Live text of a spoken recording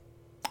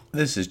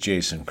This is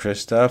Jason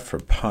Christoff for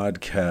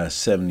podcast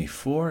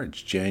 74.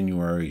 It's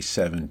January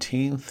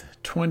 17th,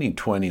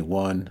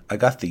 2021. I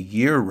got the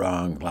year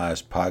wrong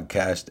last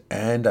podcast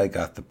and I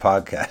got the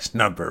podcast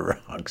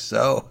number wrong.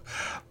 So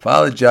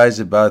apologize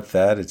about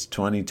that. It's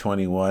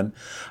 2021.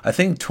 I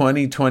think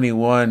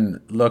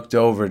 2021 looked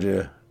over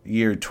to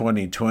year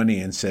 2020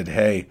 and said,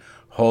 hey,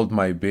 hold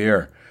my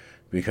beer,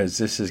 because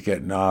this is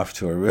getting off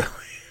to a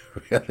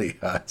really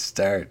hot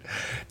start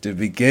to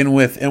begin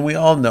with, and we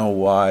all know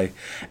why.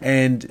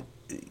 And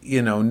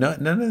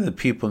none of the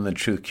people in the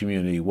truth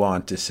community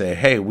want to say,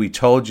 hey, we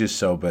told you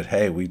so, but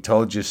hey, we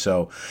told you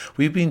so.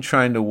 We've been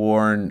trying to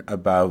warn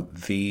about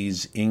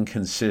these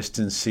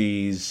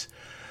inconsistencies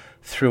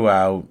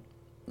throughout,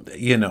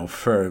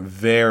 for a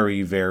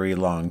very, very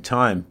long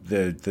time.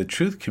 The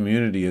truth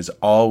community has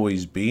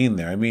always been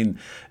there. I mean,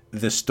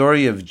 the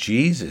story of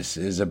Jesus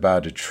is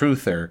about a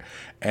truther,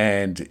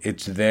 and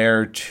it's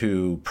there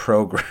to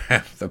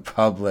program the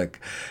public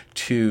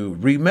to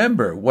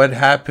remember what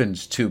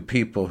happens to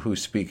people who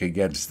speak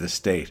against the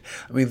state.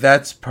 I mean,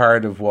 that's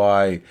part of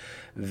why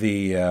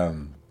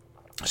the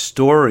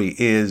story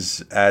is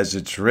as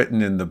it's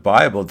written in the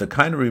Bible, to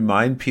kind of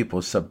remind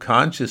people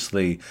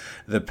subconsciously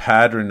the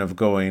pattern of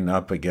going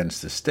up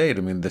against the state.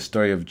 I mean, the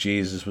story of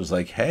Jesus was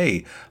like,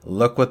 hey,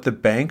 look what the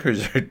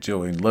bankers are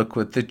doing. Look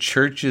what the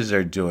churches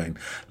are doing.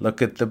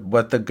 Look at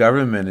what the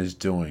government is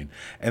doing.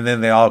 And then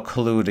they all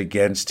collude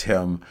against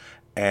him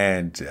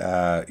and,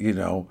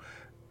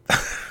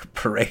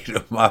 parade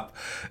him up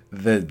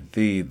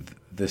the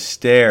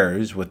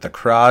stairs with the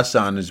cross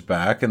on his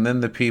back. And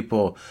then the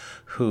people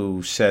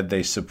who said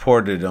they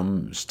supported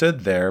him stood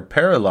there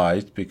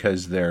paralyzed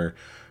because they're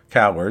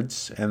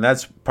cowards. And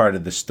that's part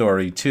of the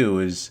story too,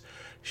 is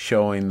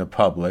showing the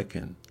public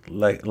and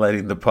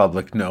letting the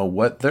public know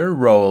what their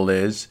role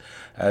is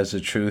as a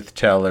truth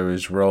teller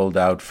is rolled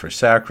out for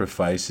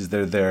sacrifices.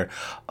 They're there,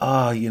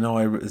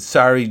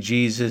 sorry,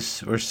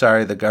 Jesus, we're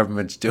sorry the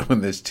government's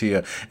doing this to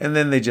you. And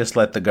then they just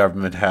let the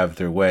government have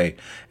their way.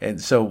 And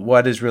so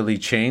what has really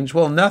changed?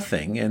 Well,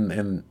 nothing.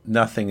 And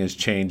nothing has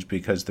changed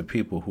because the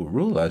people who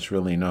rule us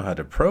really know how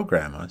to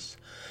program us.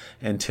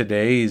 And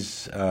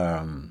today's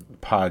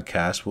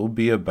podcast will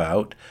be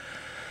about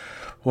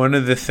one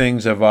of the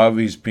things I've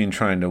always been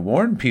trying to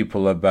warn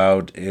people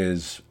about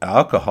is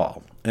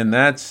alcohol. And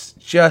that's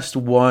just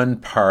one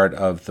part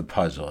of the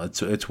puzzle.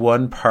 It's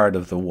one part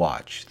of the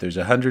watch. There's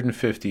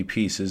 150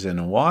 pieces in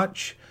a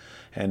watch,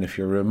 and if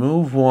you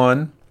remove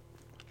one,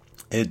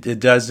 it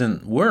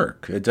doesn't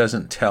work. It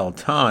doesn't tell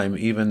time,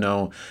 even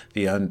though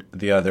the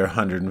other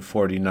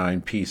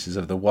 149 pieces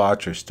of the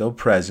watch are still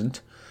present.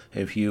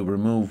 If you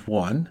remove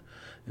one,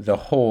 the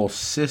whole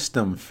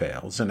system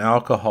fails. And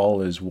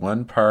alcohol is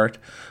one part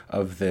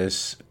of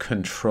this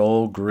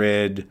control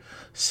grid,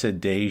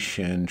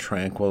 sedation,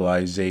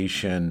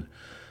 tranquilization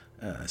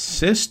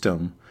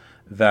system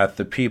that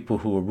the people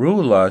who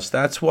rule us,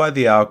 that's why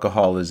the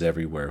alcohol is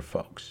everywhere,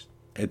 folks.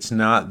 It's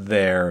not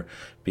there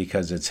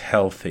because it's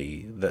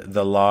healthy.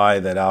 The lie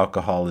that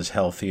alcohol is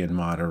healthy in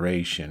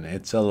moderation,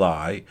 it's a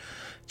lie.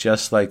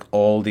 Just like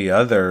all the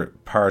other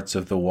parts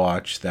of the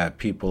watch that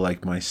people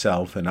like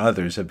myself and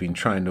others have been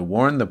trying to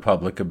warn the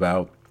public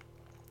about.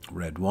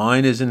 Red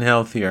wine isn't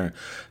healthier.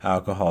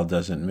 Alcohol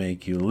doesn't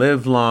make you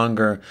live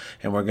longer.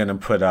 And we're going to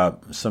put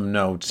up some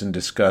notes and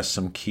discuss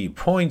some key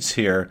points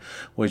here,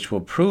 which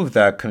will prove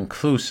that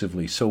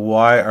conclusively. So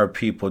why are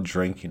people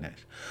drinking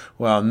it?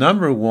 Well,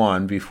 number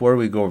one, before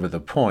we go over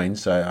the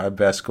points, I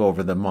best go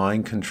over the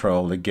mind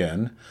control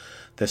again.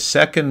 The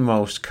second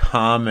most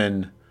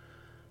common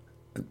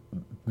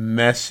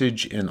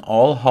message in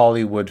all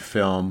Hollywood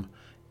film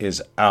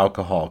is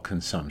alcohol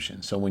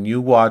consumption. So when you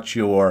watch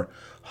your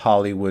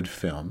Hollywood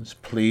films,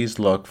 please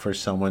look for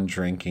someone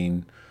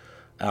drinking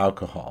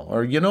alcohol.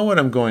 Or you know what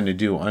I'm going to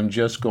do? I'm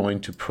just going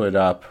to put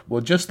up,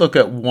 just look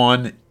at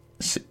one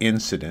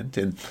incident,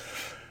 and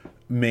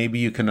maybe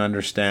you can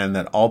understand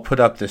that. I'll put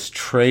up this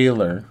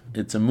trailer.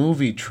 It's a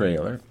movie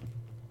trailer,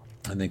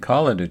 and they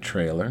call it a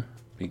trailer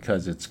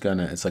because it's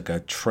like a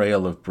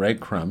trail of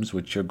breadcrumbs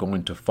which you're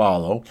going to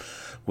follow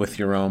with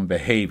your own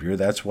behavior.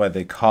 That's why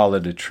they call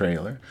it a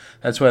trailer.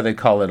 That's why they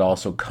call it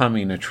also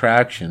coming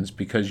attractions,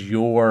 because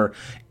your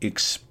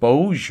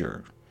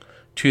exposure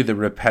to the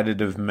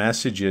repetitive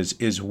messages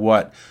is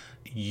what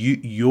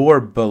your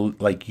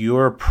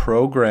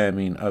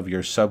programming of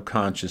your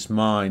subconscious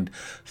mind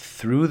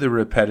through the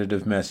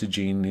repetitive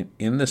messaging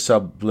in the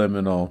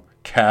subliminal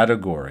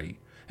category.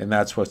 And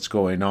that's what's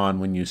going on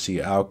when you see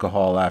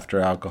alcohol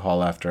after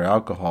alcohol after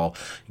alcohol,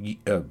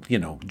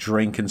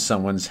 drink in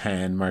someone's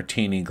hand,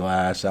 martini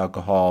glass,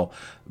 alcohol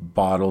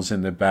bottles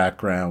in the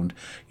background.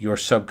 Your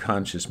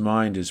subconscious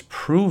mind is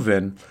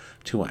proven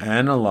to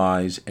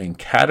analyze and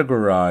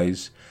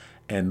categorize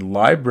and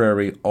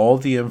library all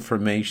the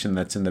information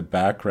that's in the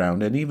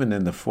background and even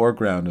in the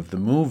foreground of the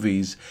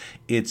movies.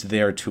 It's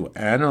there to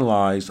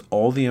analyze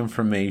all the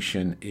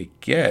information it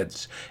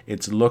gets.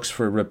 It looks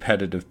for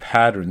repetitive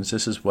patterns.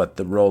 This is what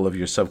the role of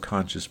your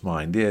subconscious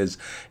mind is.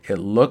 It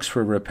looks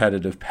for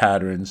repetitive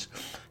patterns,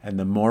 and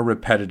the more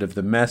repetitive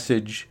the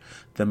message,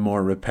 the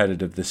more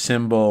repetitive the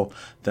symbol,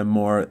 the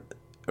more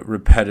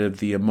repetitive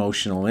the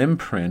emotional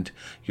imprint,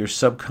 your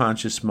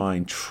subconscious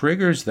mind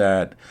triggers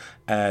that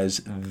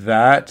as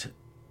that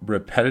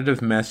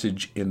repetitive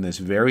message in this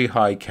very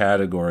high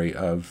category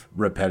of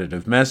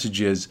repetitive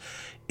messages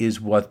is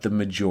what the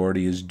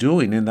majority is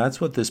doing. And that's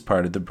what this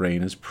part of the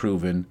brain is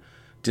proven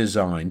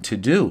designed to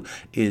do,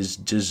 is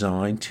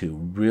designed to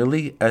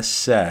really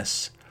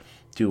assess,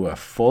 do a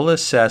full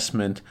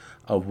assessment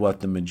of what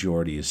the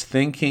majority is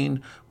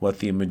thinking, what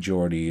the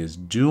majority is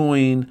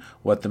doing,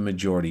 what the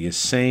majority is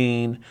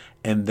saying,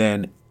 and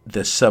then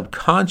the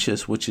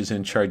subconscious, which is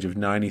in charge of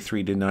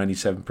 93 to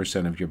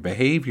 97% of your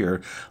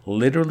behavior,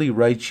 literally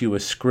writes you a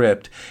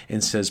script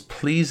and says,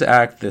 please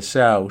act this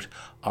out.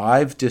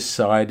 I've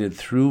decided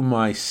through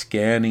my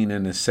scanning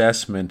and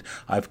assessment,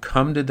 I've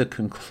come to the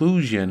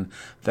conclusion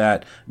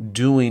that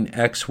doing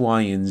X,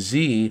 Y, and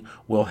Z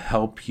will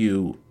help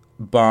you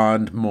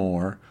bond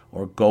more,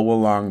 or go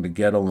along to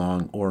get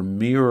along, or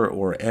mirror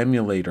or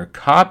emulate or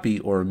copy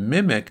or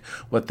mimic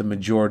what the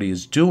majority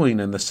is doing.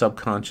 And the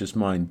subconscious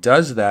mind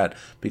does that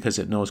because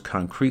it knows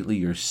concretely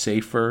you're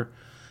safer,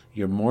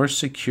 you're more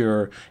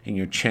secure, and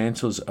your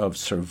chances of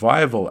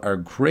survival are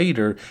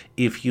greater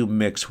if you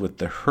mix with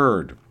the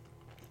herd.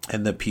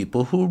 And the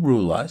people who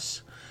rule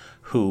us,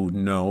 who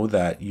know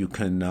that you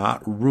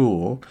cannot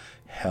rule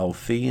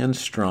healthy and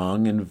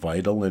strong and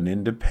vital and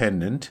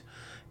independent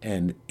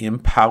and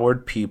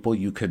empowered people,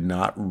 you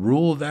cannot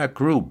rule that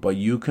group, but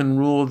you can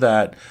rule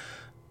that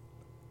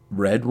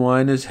red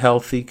wine is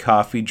healthy,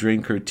 coffee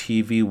drinker,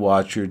 TV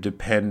watcher,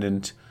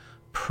 dependent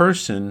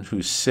person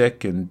who's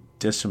sick and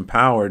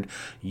disempowered.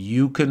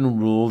 You can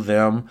rule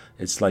them.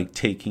 It's like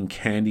taking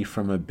candy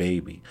from a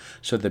baby.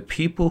 So the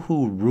people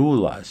who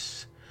rule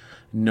us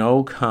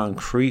know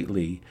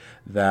concretely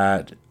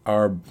that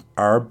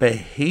our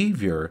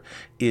behavior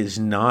is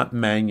not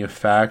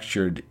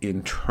manufactured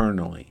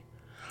internally.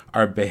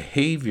 Our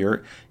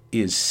behavior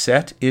is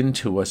set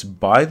into us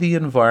by the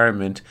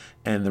environment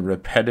and the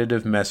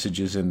repetitive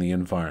messages in the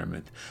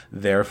environment.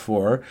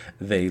 Therefore,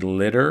 they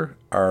litter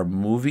our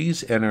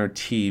movies and our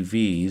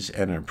TVs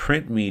and our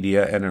print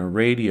media and our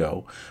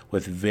radio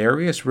with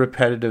various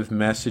repetitive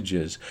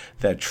messages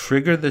that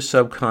trigger the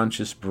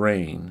subconscious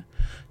brain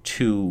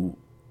to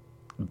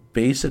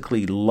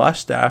basically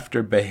lust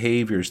after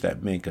behaviors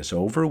that make us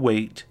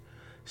overweight,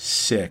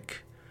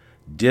 sick,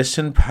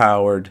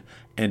 disempowered,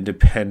 and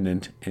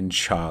dependent and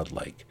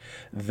childlike.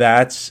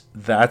 That's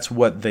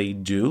what they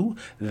do.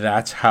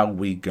 That's how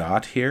we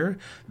got here.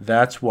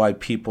 That's why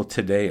people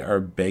today are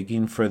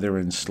begging for their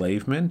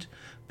enslavement,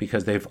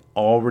 because they've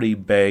already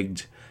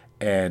begged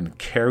and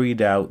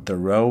carried out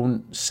their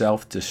own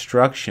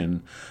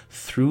self-destruction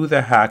through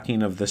the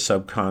hacking of the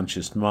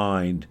subconscious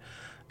mind.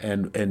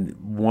 And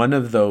one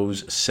of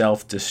those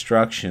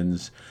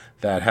self-destructions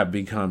that have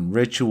become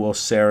ritual,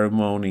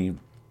 ceremony,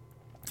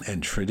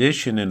 and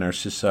tradition in our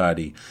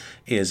society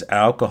is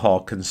alcohol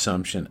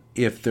consumption.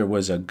 If there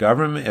was a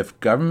government, if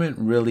government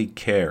really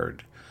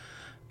cared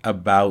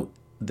about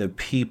the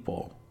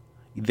people,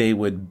 they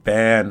would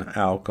ban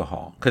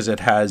alcohol because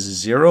it has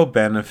zero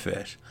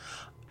benefit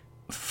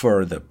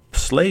for the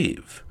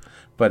slave,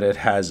 but it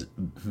has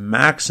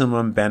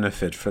maximum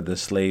benefit for the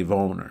slave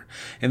owner.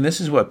 And this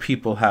is what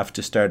people have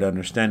to start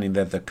understanding,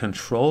 that the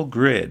control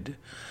grid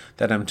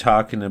that I'm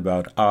talking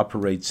about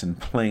operates in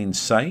plain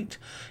sight,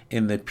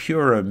 and the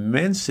pure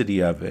immensity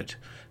of it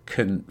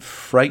can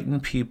frighten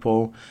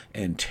people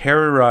and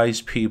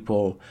terrorize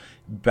people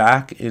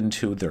back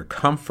into their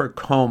comfort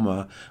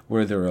coma,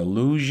 where their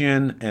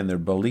illusion and their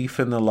belief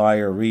in the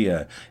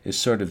liarrhea is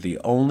sort of the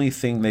only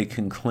thing they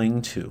can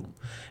cling to.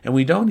 And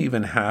we don't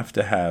even have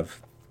to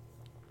have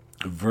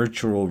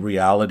virtual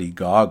reality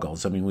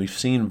goggles. I mean, we've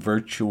seen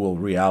virtual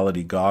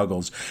reality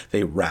goggles.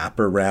 They wrap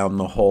around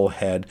the whole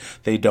head.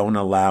 They don't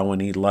allow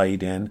any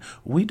light in.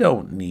 We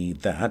don't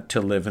need that to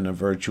live in a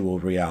virtual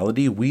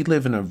reality. We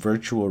live in a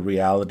virtual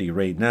reality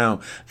right now.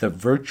 The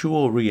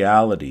virtual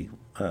reality,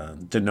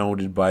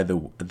 denoted by the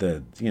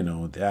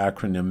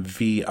acronym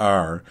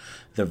VR,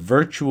 the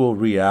virtual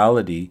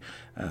reality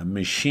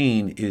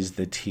machine is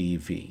the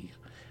TV.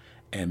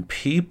 And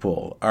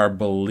people are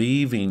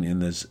believing in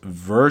this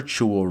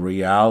virtual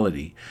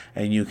reality.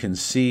 And you can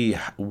see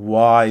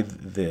why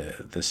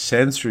the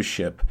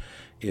censorship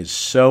is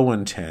so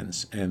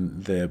intense.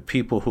 And the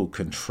people who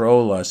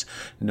control us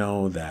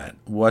know that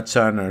what's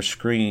on our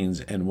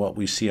screens and what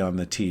we see on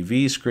the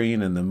TV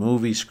screen and the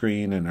movie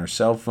screen and our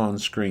cell phone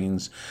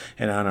screens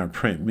and on our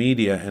print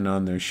media and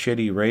on their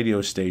shitty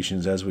radio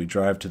stations as we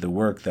drive to the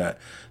work, that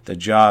the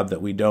job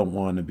that we don't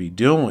want to be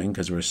doing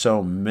because we're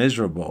so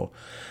miserable.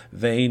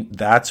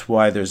 That's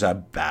why there's a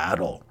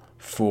battle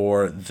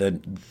for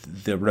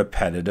the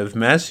repetitive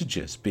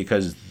messages,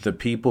 because the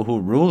people who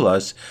rule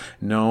us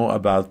know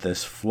about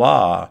this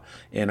flaw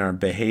in our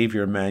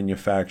behavior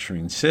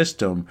manufacturing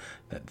system,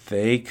 that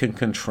they can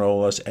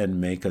control us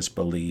and make us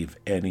believe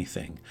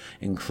anything,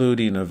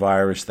 including a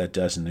virus that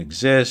doesn't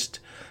exist,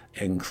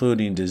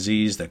 including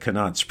disease that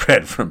cannot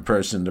spread from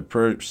person to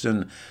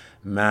person.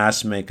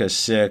 Masks make us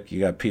sick.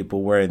 You got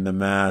people wearing the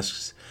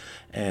masks.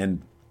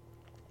 And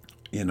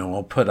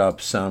I'll put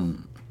up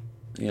some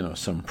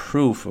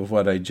proof of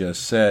what I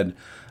just said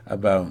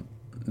about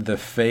the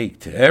fake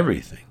to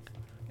everything.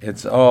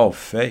 It's all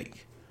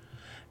fake.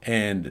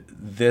 And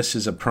this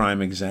is a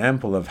prime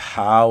example of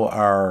how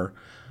our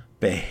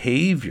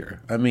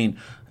behavior,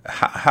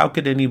 how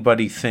could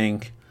anybody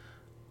think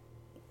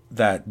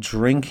that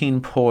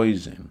drinking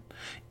poison,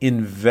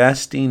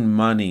 investing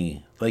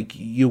money,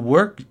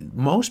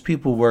 most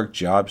people work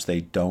jobs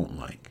they don't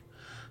like.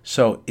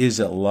 So is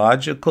it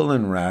logical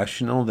and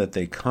rational that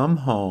they come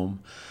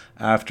home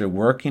after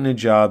working a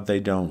job they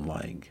don't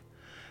like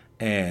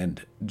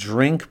and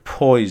drink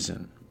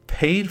poison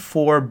paid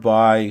for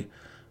by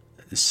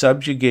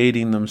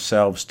subjugating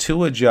themselves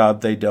to a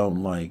job they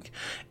don't like,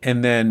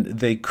 and then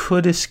they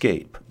could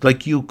escape?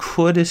 Like, you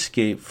could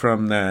escape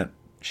from that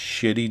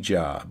shitty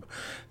job,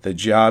 the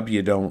job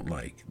you don't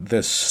like,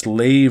 the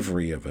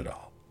slavery of it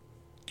all.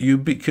 You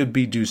could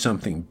do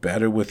something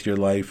better with your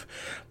life,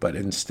 but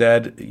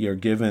instead you're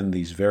given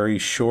these very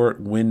short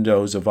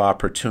windows of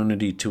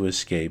opportunity to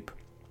escape.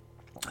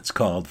 It's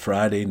called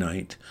Friday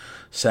night,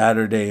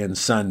 Saturday, and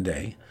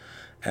Sunday.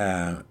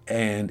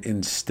 And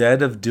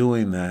instead of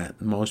doing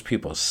that, most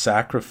people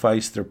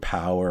sacrifice their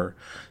power,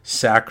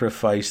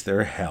 sacrifice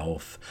their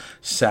health,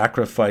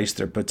 sacrifice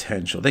their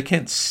potential. They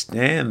can't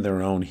stand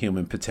their own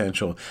human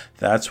potential.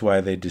 That's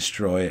why they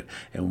destroy it.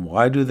 And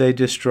why do they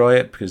destroy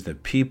it? Because the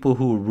people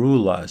who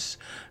rule us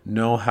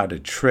know how to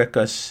trick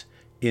us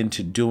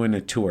into doing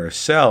it to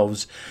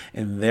ourselves,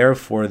 and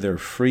therefore they're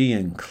free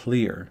and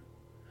clear.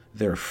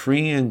 They're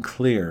free and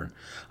clear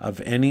of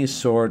any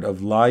sort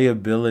of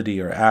liability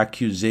or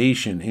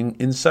accusation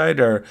inside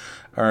our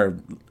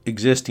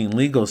existing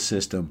legal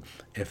system.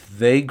 If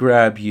they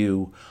grab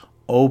you,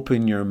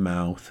 open your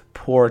mouth,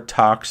 pour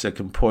toxic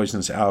and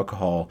poisonous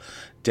alcohol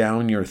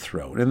down your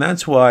throat. And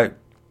that's why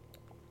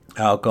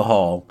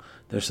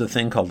there's a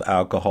thing called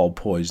alcohol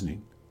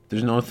poisoning.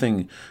 There's no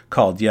thing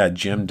called,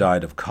 Jim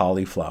died of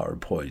cauliflower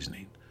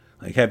poisoning.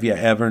 Like, have you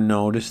ever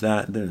noticed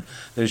that?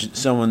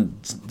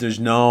 There's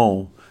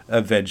no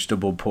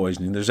vegetable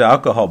poisoning. There's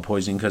alcohol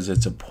poisoning because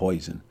it's a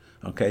poison.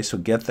 Okay, so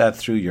get that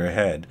through your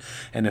head.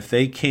 And if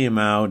they came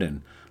out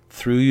and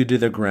threw you to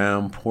the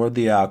ground, poured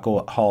the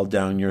alcohol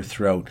down your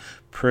throat,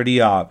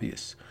 pretty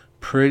obvious.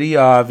 Pretty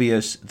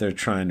obvious they're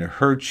trying to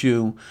hurt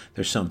you.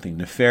 There's something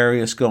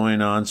nefarious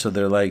going on. So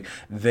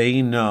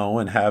they know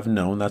and have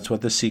known. That's what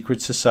the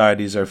secret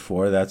societies are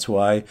for. That's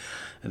why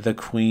the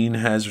Queen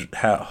has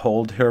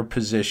hold her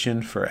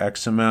position for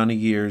X amount of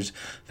years.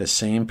 The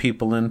same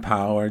people in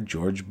power,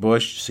 George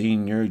Bush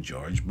Sr.,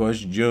 George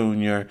Bush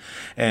Jr.,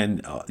 and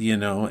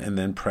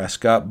then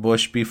Prescott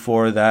Bush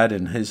before that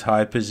in his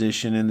high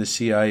position in the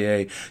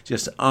CIA,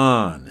 just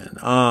on and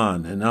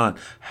on and on.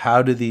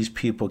 How do these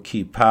people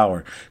keep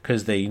power?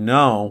 Because they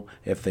know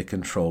if they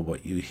control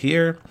what you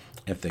hear,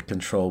 if they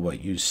control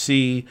what you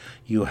see,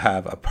 you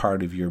have a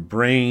part of your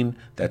brain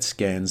that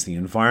scans the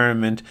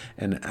environment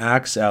and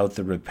acts out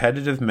the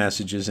repetitive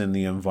messages in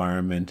the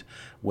environment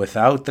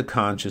without the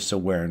conscious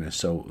awareness.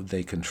 So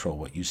they control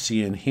what you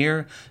see and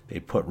hear. They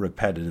put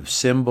repetitive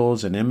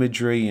symbols and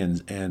imagery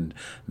and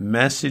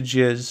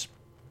messages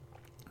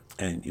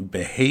and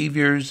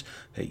behaviors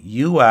that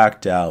you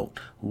act out.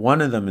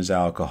 One of them is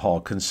alcohol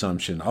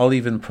consumption. I'll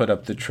even put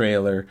up the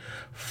trailer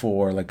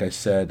for, like I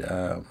said,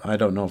 I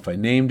don't know if I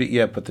named it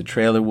yet, but the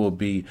trailer will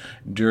be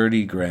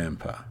Dirty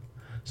Grandpa.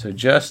 So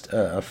just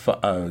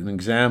an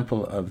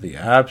example of the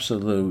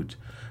absolute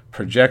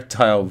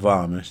projectile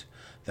vomit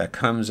that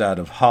comes out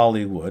of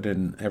Hollywood,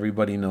 and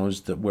everybody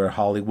knows that where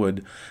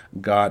Hollywood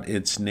got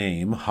its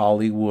name.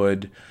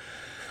 Hollywood,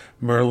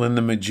 Merlin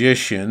the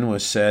magician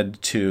was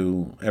said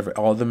to,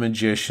 all the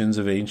magicians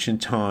of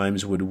ancient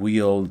times would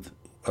wield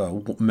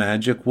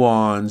magic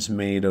wands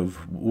made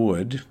of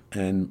wood,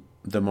 and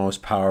the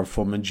most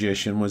powerful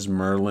magician was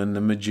Merlin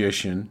the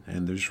magician,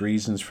 and there's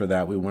reasons for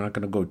that. We're not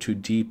going to go too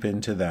deep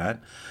into that.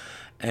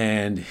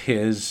 And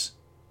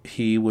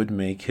he would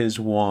make his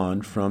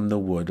wand from the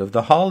wood of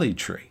the holly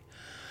tree.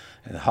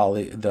 And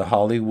the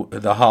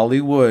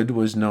Hollywood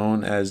was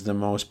known as the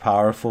most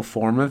powerful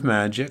form of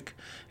magic,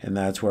 and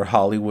that's where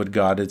Hollywood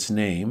got its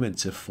name.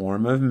 It's a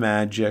form of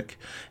magic,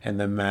 and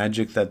the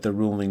magic that the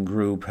ruling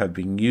group have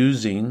been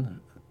using.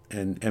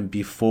 And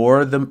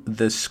before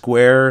the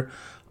square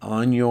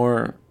on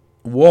your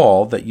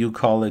wall that you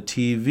call a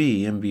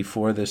TV, and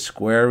before the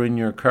square in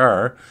your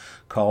car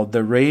called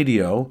the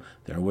radio,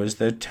 there was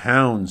the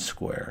town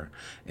square,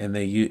 and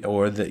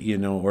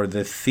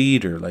the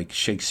theater, like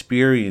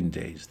Shakespearean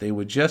days. They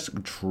would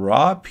just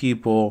draw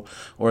people,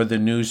 or the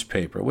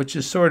newspaper, which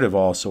is sort of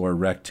also a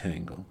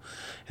rectangle.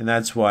 And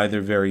that's why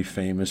they're very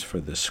famous for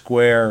the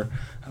square.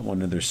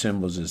 One of their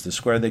symbols is the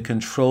square. They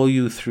control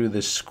you through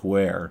the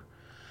square,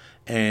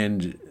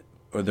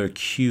 or their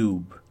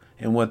cube.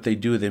 And what they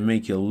do, they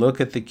make you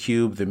look at the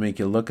cube, they make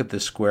you look at the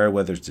square,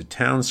 whether it's the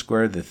town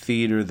square, the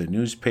theater, the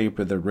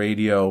newspaper, the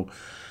radio.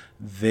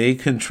 They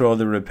control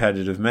the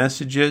repetitive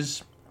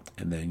messages.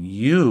 And then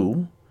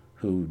you,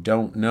 who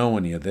don't know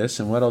any of this,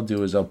 and what I'll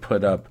do is I'll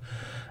put up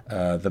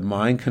the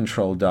mind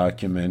control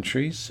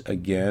documentaries,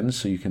 again,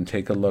 so you can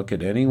take a look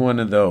at any one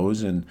of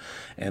those. And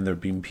there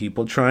have been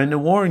people trying to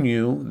warn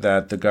you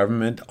that the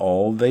government,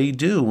 all they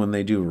do when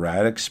they do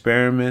rat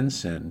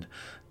experiments and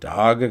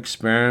dog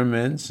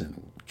experiments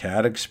and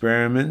cat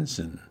experiments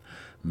and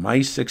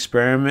mice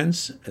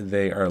experiments,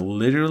 they are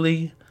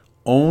literally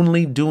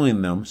only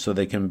doing them so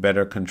they can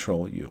better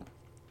control you.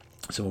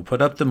 So we'll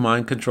put up the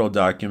mind control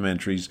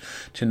documentaries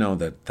to know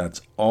that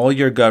that's all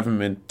your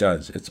government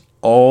does. It's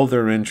all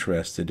they're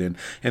interested in.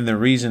 And the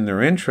reason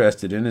they're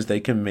interested in is they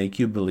can make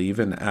you believe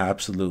in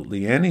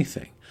absolutely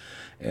anything.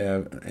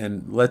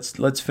 And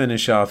let's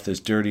finish off this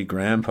dirty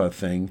grandpa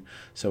thing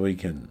so we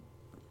can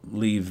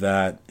leave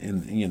that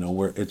in,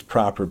 where its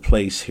proper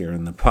place here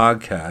in the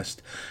podcast.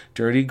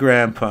 Dirty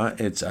grandpa,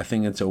 I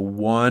think it's a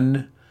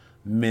 1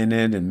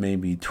 minute and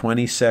maybe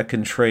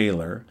 20-second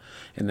trailer.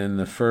 And in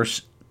the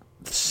first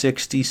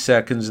 60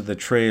 seconds of the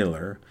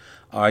trailer,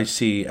 I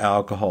see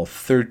alcohol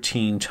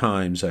 13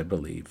 times, I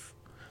believe.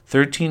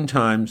 13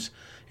 times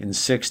in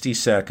 60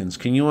 seconds.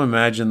 Can you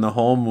imagine the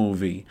whole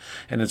movie?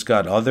 And it's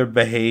got other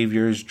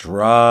behaviors,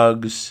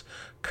 drugs,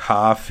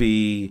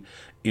 coffee,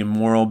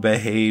 immoral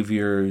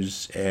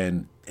behaviors,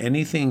 and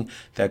anything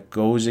that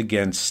goes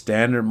against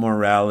standard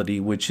morality,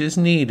 which is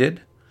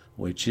needed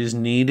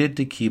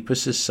to keep a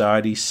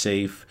society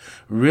safe,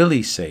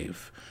 really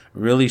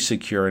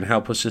secure, and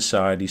help a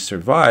society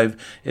survive,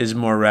 is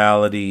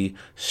morality,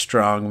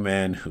 strong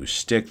men who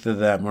stick to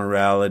that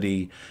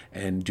morality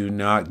and do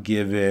not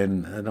give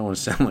in. I don't want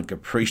to sound like a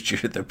preacher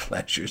to the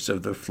pleasures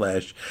of the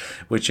flesh,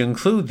 which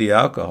include the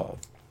alcohol.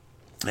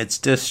 It's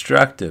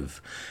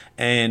destructive.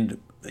 And,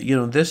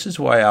 this is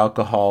why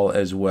alcohol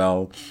as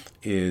well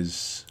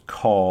is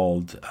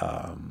called...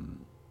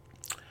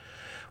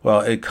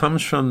 it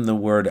comes from the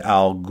word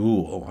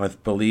al-ghul, I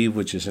believe,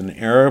 which is an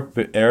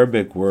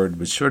Arabic word,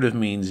 which sort of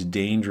means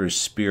dangerous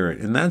spirit.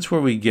 And that's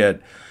where we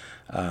get,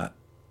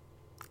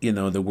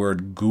 the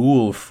word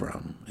ghoul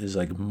from, is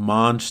like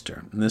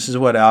monster. And this is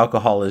what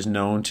alcohol is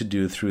known to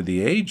do through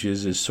the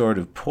ages, is sort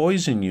of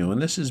poison you.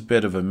 And this is a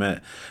bit of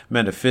a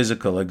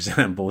metaphysical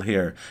example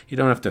here. You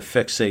don't have to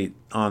fixate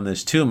on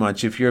this too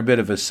much. If you're a bit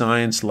of a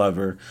science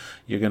lover,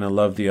 you're going to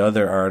love the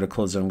other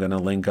articles I'm going to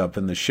link up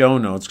in the show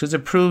notes, because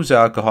it proves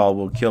alcohol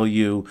will kill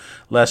you,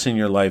 lessen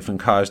your life, and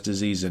cause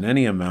disease in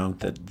any amount.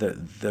 That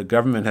the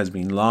government has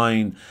been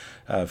lying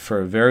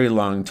for a very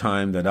long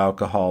time that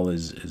alcohol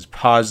is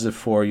positive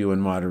for you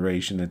in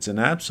moderation. It's an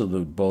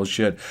absolute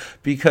bullshit,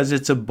 because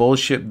it's a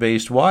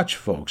bullshit-based watch,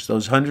 folks.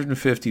 Those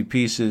 150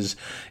 pieces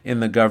in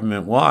the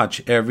government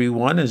watch, every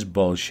one is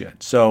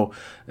bullshit. So,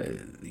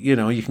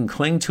 you can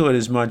cling to it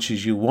as much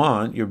as you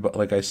want.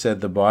 Like I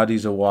said, the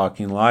body's a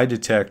walking lie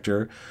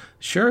detector.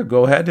 Sure,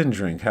 go ahead and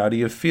drink. How do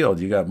you feel?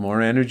 Do you got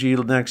more energy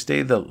the next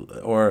day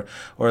or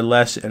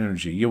less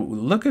energy? You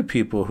look at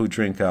people who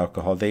drink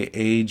alcohol. They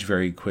age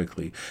very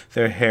quickly.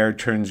 Their hair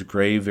turns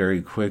gray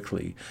very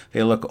quickly.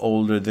 They look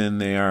older than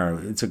they are.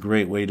 It's a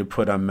great way to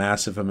put on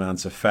massive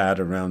amounts of fat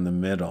around the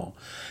middle.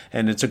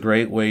 And it's a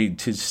great way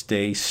to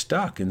stay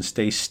stuck and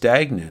stay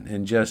stagnant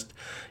and just,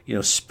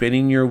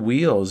 spinning your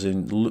wheels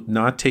and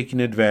not taking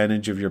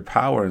advantage of your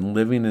power and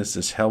living as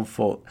this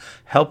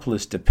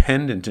helpless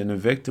dependent in a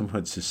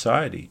victimhood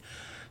society.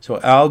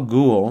 So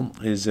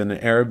al-ghul is an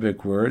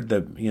Arabic word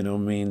that,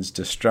 means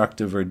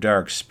destructive or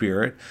dark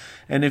spirit.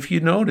 And if you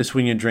notice,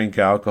 when you drink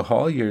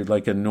alcohol, you're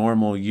like a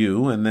normal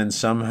you, and then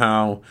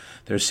somehow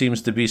there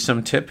seems to be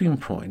some tipping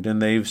point.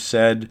 And they've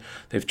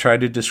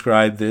tried to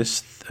describe this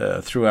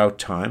throughout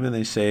time, and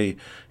they say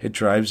it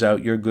drives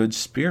out your good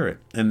spirit.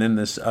 And then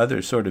this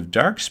other sort of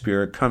dark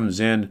spirit comes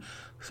in,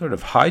 sort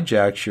of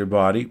hijacks your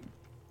body,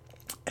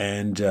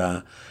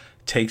 and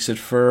takes it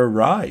for a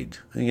ride,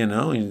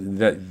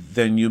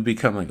 then you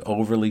become like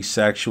overly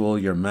sexual,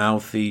 you're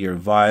mouthy, you're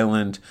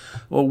violent.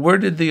 Well, where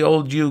did the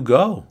old you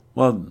go?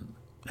 Well,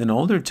 in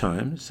older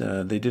times,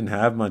 they didn't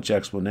have much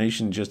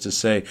explanation, just to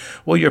say,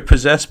 well, you're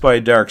possessed by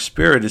a dark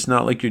spirit. It's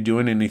not like you're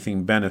doing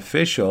anything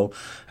beneficial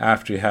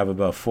after you have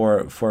about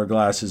four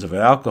glasses of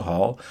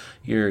alcohol.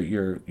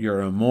 You're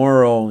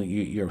immoral.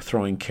 You're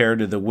throwing care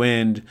to the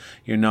wind.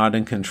 You're not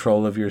in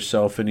control of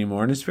yourself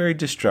anymore, and it's very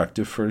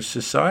destructive for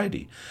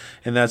society.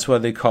 And that's why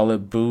they call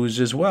it booze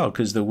as well,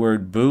 because the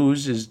word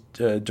booze is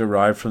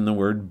derived from the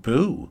word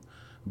boo.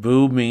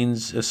 Boo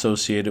means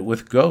associated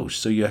with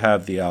ghosts. So you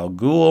have the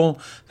al-ghul,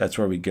 that's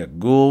where we get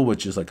ghoul,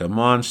 which is like a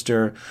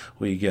monster.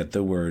 We get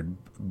the word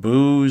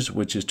booze,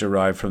 which is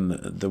derived from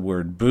the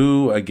word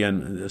boo,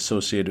 again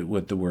associated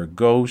with the word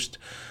ghost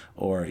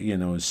or,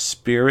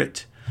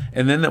 spirit.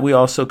 And then that we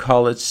also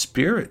call it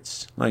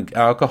spirits. Like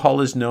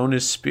alcohol is known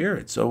as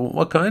spirit. So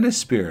what kind of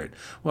spirit?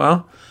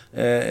 Well,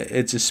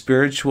 it's a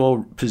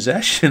spiritual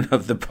possession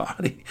of the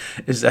body.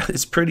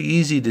 It's pretty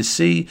easy to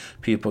see.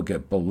 People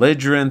get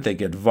belligerent, they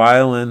get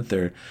violent,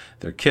 they're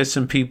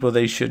kissing people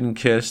they shouldn't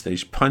kiss, they're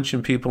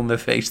punching people in the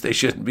face they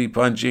shouldn't be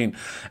punching,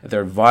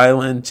 they're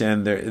violent,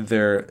 and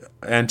they're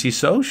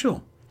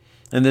antisocial.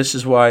 And this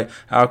is why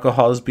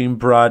alcohol is being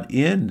brought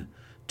in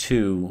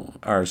to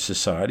our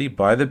society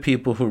by the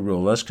people who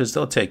rule us, because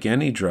they'll take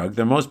any drug.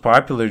 Their most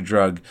popular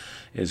drug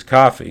is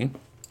coffee,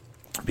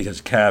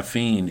 because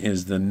caffeine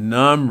is the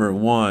number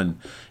one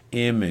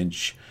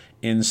image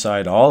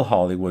inside all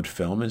Hollywood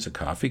film, is a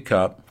coffee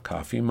cup,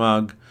 coffee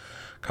mug,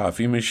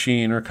 coffee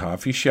machine, or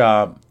coffee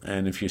shop.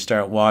 And if you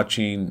start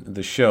watching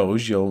the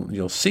shows,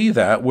 you'll see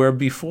that, where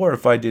before,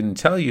 if I didn't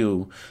tell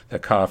you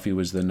that coffee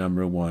was the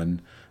number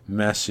one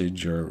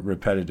message or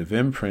repetitive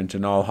imprint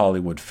in all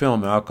Hollywood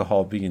film,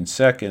 alcohol being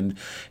second,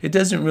 it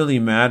doesn't really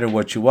matter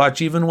what you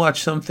watch. Even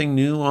watch something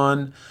new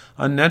on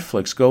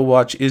Netflix. Go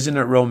watch Isn't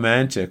It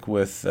Romantic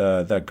with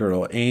that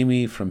girl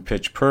Amy from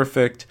Pitch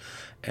Perfect,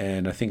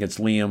 and I think it's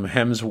Liam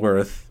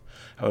Hemsworth.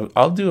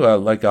 I'll do a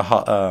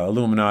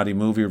Illuminati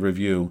movie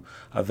review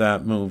of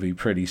that movie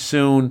pretty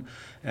soon.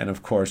 And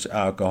of course,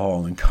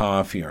 alcohol and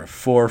coffee are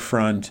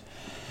forefront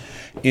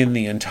in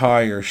the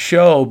entire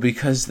show,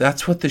 because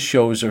that's what the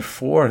shows are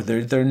for.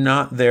 They're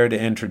not there to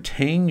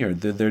entertain you.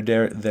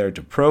 They're there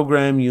to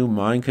program you,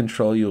 mind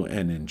control you,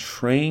 and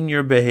entrain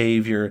your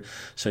behavior,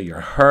 so you're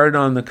hard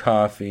on the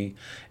coffee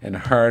and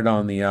hard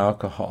on the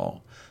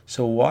alcohol.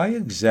 So why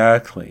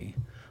exactly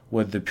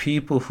would the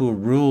people who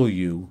rule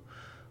you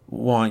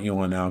want you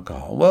on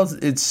alcohol? Well,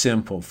 it's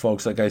simple,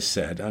 folks. Like I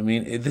said, I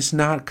mean, it's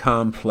not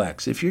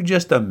complex. If you're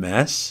just a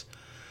mess,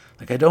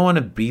 I don't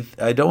want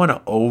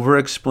to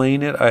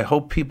over-explain it. I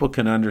hope people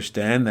can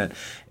understand that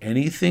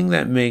anything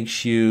that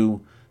makes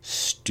you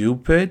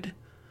stupid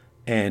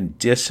and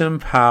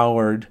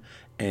disempowered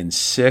and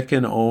sick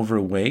and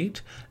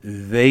overweight,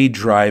 they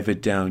drive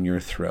it down your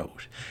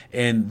throat.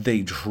 And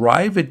they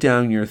drive it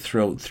down your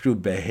throat through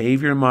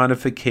behavior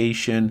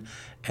modification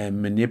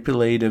and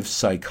manipulative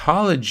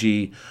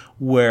psychology,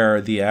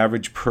 where the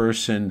average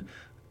person,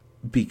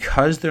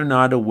 because they're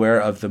not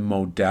aware of the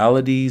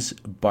modalities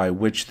by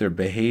which their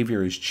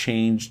behavior is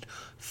changed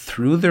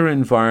through their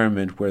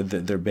environment, where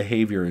their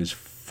behavior is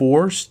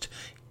forced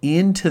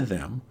into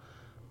them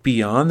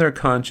beyond their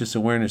conscious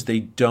awareness,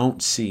 they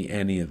don't see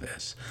any of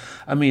this.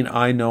 I mean,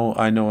 I know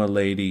a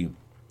lady,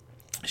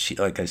 she,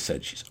 like I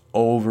said, she's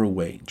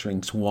overweight,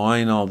 drinks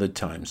wine all the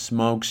time,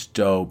 smokes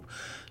dope,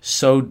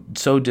 so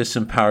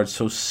disempowered,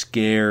 so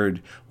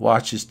scared,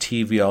 watches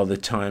TV all the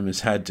time,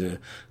 has had to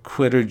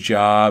quit her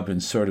job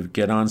and sort of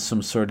get on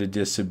some sort of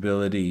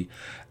disability.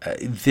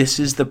 This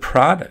is the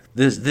product.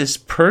 This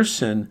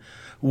person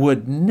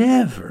would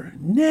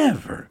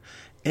never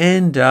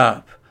end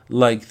up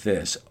like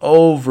this,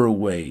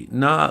 overweight,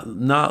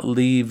 not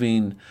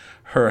leaving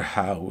her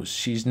house.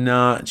 She's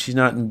not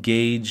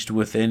engaged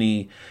with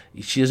any.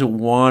 She doesn't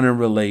want a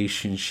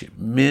relationship.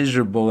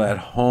 Miserable at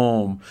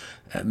home,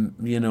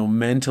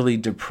 mentally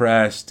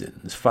depressed,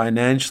 and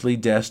financially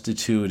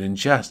destitute, and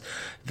just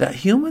that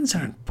humans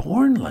aren't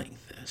born like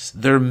this.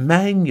 They're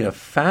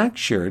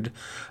manufactured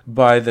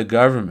by the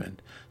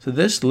government. So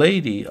this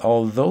lady,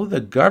 although the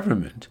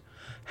government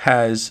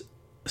has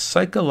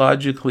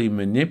psychologically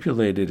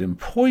manipulated and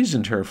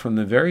poisoned her from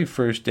the very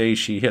first day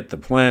she hit the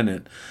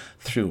planet,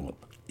 through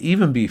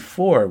even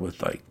before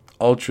with like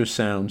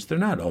ultrasounds. They're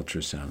not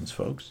ultrasounds,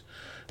 folks.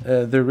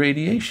 They're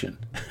radiation.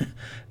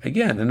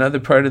 Again, another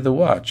part of the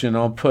watch. And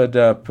I'll put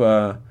up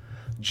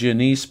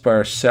Janice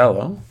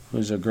Barcelo,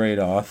 who's a great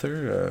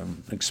author,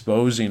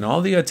 exposing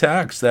all the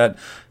attacks that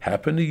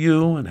happened to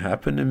you and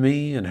happened to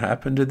me and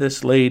happened to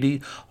this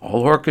lady,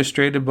 all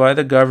orchestrated by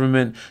the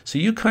government. So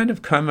you kind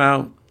of come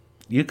out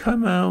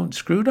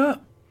screwed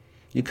up.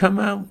 You come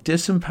out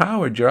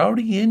disempowered. You're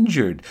already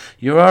injured.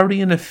 You're already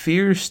in a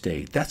fear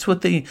state. That's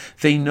what they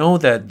know,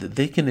 that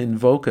they can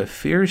invoke a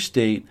fear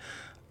state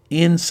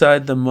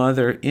inside the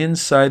mother,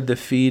 inside the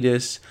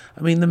fetus.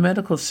 I mean, the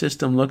medical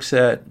system looks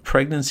at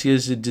pregnancy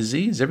as a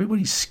disease.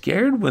 Everybody's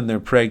scared when they're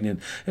pregnant.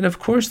 And of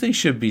course they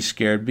should be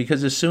scared,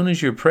 because as soon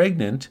as you're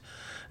pregnant,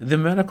 the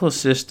medical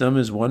system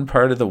is one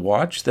part of the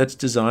watch that's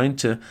designed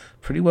to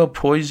pretty well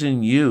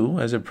poison you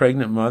as a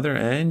pregnant mother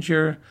and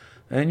your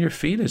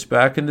fetus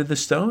back into the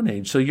Stone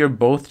Age. So you're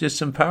both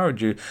disempowered.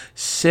 You're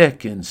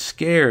sick and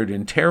scared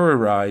and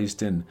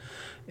terrorized and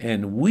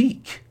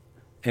weak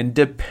and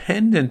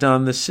dependent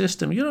on the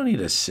system. You don't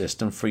need a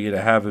system for you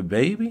to have a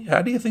baby.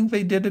 How do you think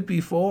they did it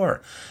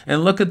before?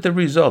 And look at the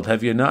result.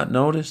 Have you not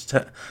noticed?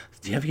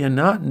 Have you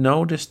not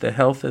noticed the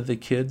health of the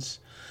kids?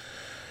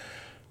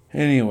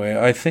 Anyway,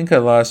 I think I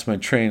lost my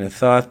train of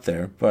thought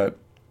there, but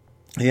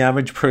the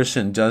average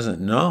person doesn't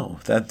know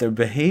that their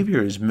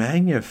behavior is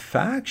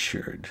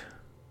manufactured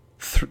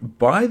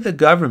by the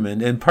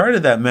government, and part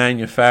of that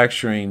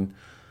manufacturing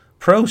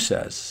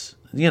process,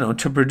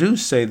 to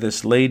produce, say,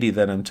 this lady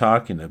that I'm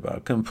talking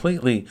about,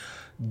 completely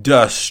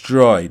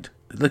destroyed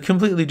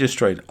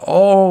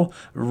all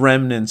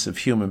remnants of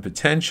human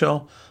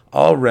potential,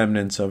 all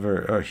remnants of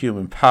her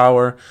human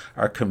power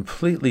are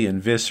completely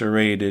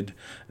eviscerated.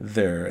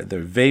 They're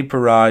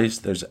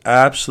vaporized. There's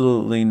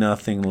absolutely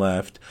nothing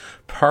left.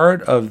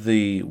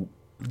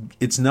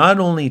 It's not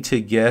only to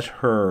get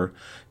her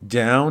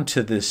down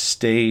to this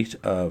state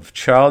of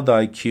child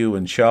IQ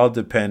and child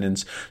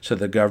dependence so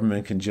the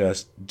government can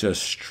just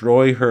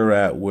destroy her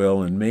at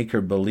will and make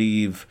her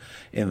believe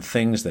in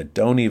things that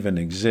don't even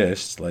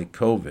exist, like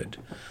COVID.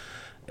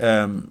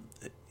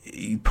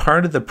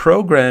 Part of the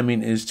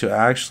programming is to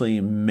actually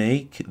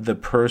make the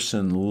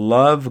person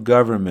love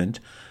government,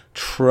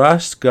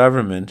 trust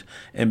government,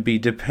 and be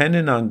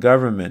dependent on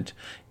government,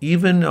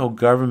 even though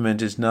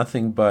government is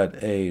nothing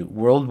but a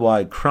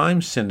worldwide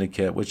crime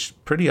syndicate, which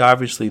pretty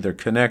obviously they're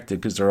connected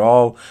because they're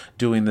all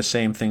doing the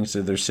same things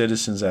to their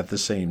citizens at the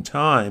same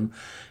time.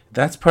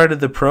 That's part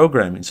of the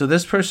programming. So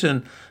this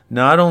person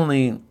not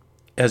only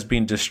has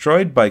been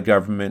destroyed by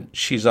government,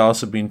 she's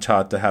also been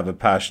taught to have a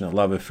passionate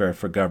love affair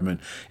for government.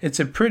 It's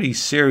a pretty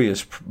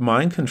serious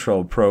mind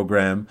control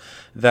program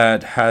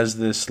that has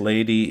this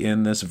lady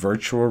in this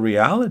virtual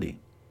reality.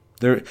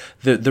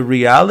 The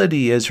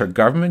reality is her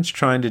government's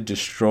trying to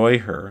destroy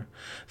her.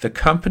 The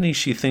companies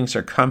she thinks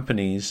are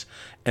companies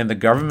and the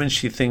governments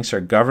she thinks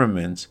are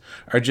governments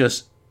are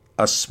just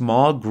a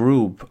small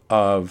group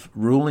of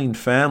ruling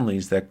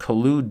families that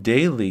collude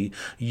daily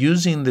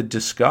using the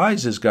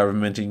disguise as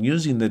government and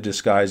using the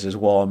disguise as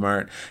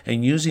Walmart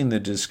and using the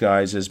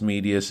disguise as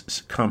media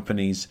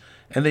companies,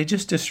 and they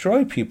just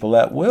destroy people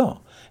at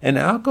will. And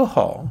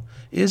alcohol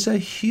is a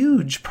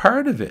huge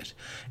part of it.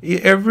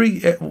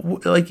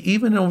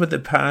 Even over the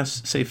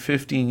past, say,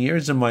 15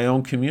 years in my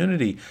own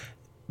community,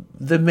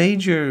 the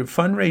major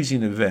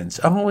fundraising events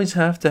always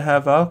have to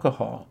have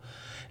alcohol.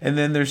 And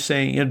then they're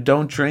saying,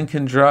 don't drink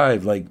and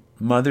drive, like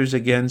Mothers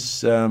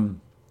Against Drunk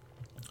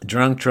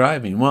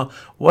Driving. Well,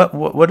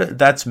 what?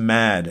 That's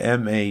MAD,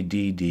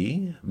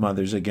 MADD,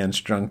 Mothers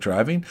Against Drunk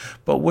Driving.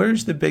 But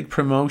where's the big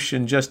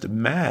promotion? Just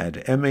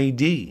MAD,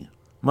 MAD,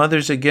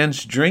 Mothers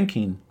Against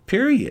Drinking,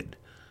 period.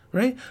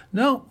 Right?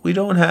 No, we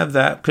don't have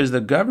that because the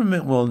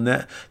government will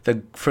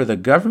for the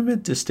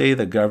government to stay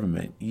the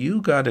government, you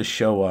got to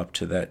show up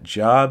to that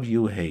job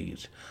you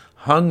hate.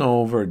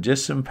 Hungover,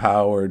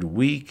 disempowered,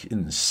 weak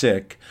and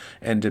sick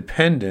and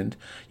dependent.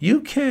 You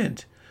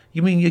can't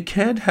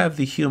have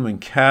the human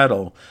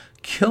cattle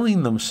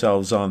killing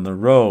themselves on the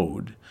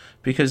road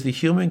because the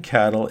human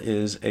cattle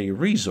is a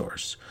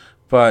resource.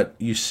 But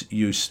you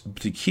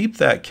to keep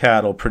that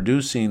cattle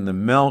producing the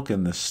milk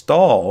in the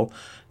stall,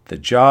 the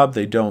job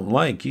they don't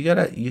like, you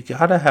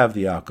gotta have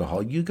the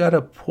alcohol. You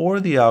gotta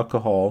pour the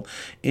alcohol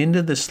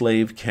into the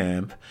slave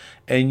camp,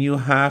 and you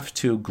have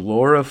to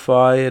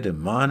glorify it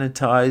and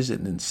monetize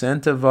it and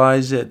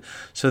incentivize it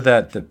so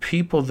that the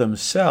people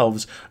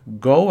themselves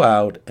go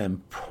out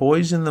and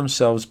poison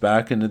themselves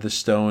back into the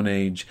Stone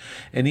Age.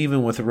 And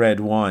even with red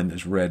wine,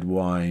 there's red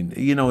wine.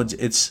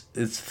 It's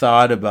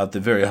thought about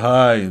the very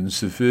high and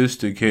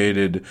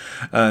sophisticated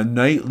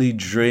nightly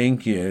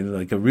drink,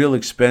 like a real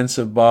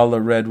expensive bottle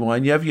of red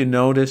wine. Have you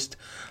noticed?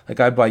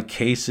 Like I buy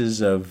cases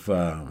of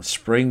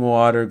spring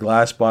water,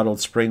 glass bottled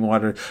spring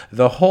water.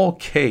 The whole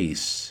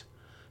case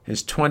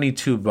is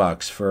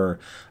 $22 for,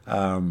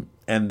 and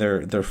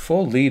they're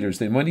full liters.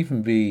 They might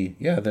even be,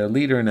 they're a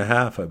liter and a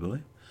half, I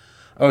believe.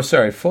 Oh,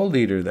 sorry, full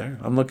liter there.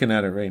 I'm looking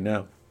at it right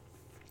now.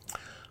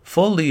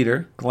 Full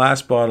liter,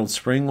 glass bottled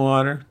spring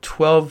water,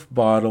 12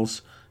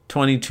 bottles,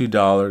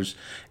 $22.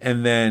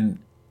 And then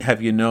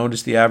have you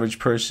noticed the average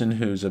person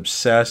who's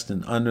obsessed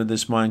and under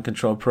this mind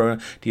control program,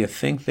 do you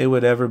think they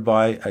would ever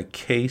buy a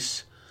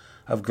case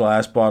of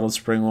glass bottled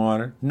spring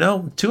water?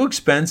 No, too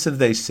expensive,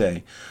 they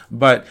say.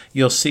 But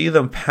you'll see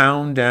them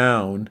pound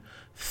down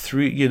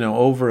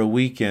over a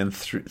weekend,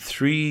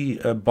 three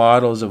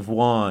bottles of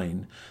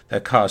wine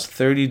that cost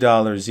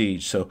 $30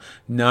 each. So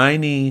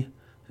 $90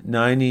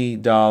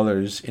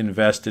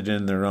 invested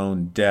in their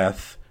own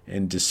death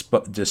and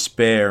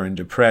despair and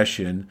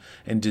depression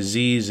and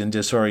disease and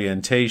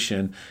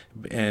disorientation,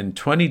 and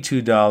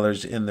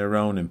 $22 in their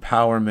own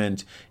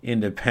empowerment,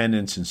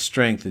 independence, and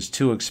strength is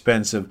too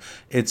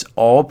expensive. It's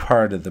all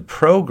part of the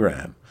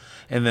program.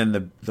 And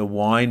then the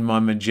wine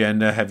mom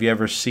agenda. Have you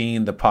ever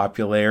seen the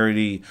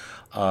popularity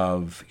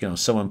of,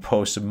 someone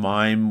posted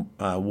wine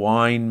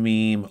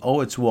meme,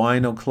 it's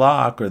wine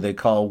o'clock, or they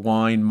call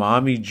wine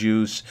mommy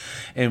juice.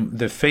 And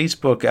the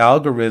Facebook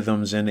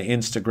algorithms and the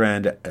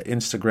Instagram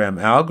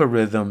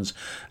algorithms,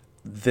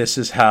 this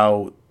is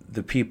how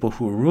the people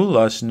who rule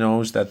us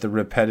knows that the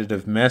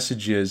repetitive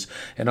messages,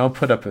 and I'll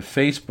put up a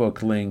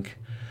Facebook link,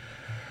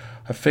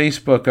 a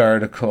Facebook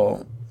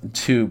article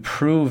to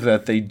prove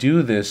that they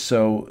do this.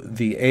 So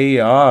the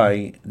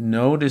AI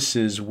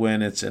notices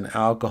when it's an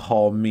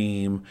alcohol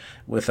meme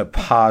with a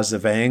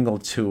positive angle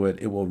to it.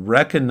 It will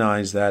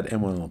recognize that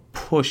and will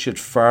push it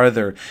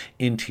farther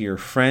into your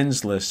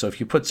friends list. So if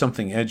you put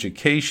something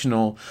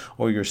educational,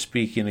 or you're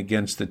speaking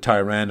against the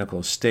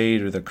tyrannical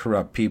state or the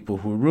corrupt people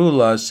who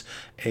rule us,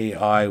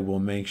 AI will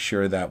make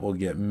sure that will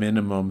get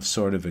minimum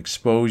sort of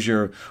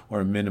exposure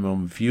or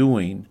minimum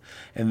viewing.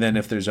 And then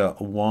if there's a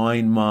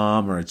wine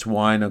mom, or it's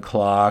wine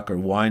o'clock, or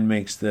wine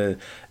makes the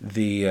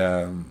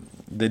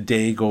the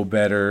day go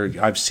better.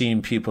 I've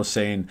seen people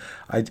saying,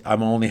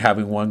 I'm only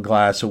having one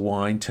glass of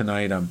wine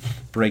tonight. I'm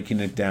breaking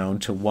it down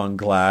to one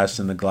glass,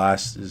 and the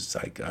glass is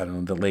like, I don't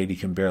know, the lady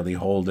can barely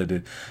hold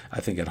it. I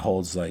think it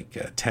holds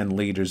like 10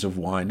 liters of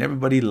wine.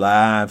 Everybody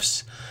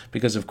laughs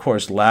because, of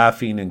course,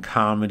 laughing and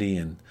comedy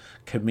and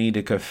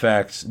comedic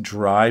effects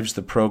drives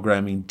the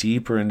programming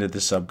deeper into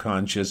the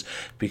subconscious,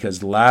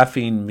 because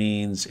laughing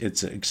means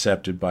it's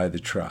accepted by the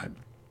tribe.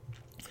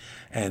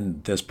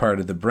 And this part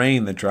of the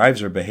brain that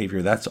drives our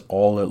behavior, that's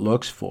all it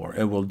looks for.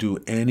 It will do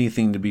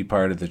anything to be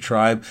part of the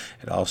tribe.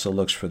 It also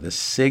looks for the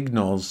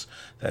signals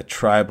that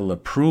tribal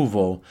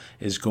approval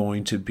is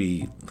going to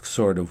be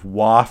sort of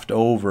waft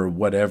over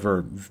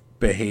whatever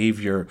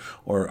behavior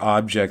or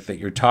object that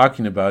you're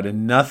talking about.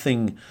 And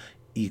nothing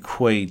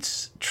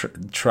equates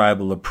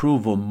tribal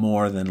approval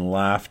more than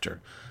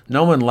laughter.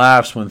 No one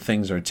laughs when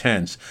things are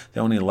tense. They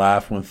only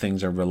laugh when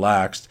things are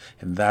relaxed,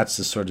 and that's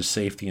the sort of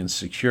safety and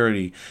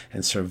security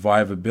and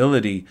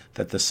survivability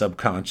that the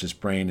subconscious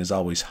brain is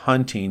always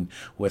hunting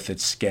with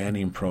its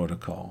scanning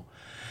protocol.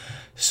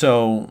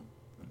 So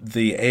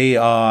the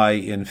AI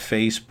in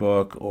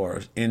Facebook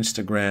or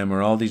Instagram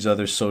or all these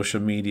other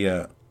social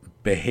media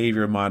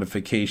behavior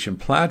modification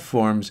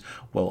platforms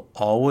will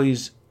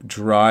always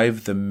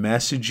drive the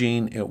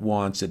messaging it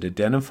wants. It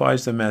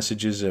identifies the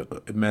messages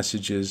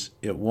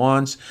it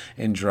wants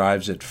and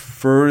drives it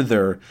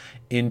further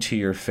into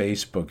your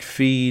Facebook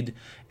feed,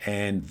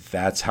 and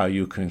that's how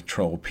you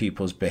control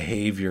people's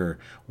behavior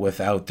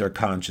without their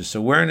conscious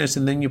awareness.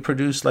 And then you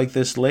produce like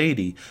this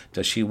lady.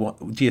 Do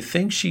you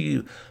think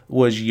she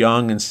was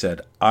young and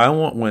said, I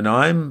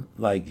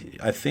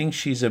think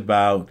she's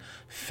about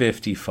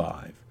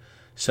 55.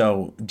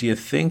 So do you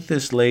think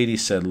this lady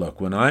said,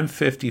 look, when I'm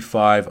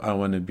 55, I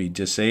want to be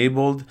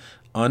disabled,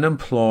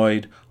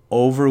 unemployed,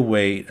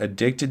 overweight,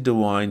 addicted to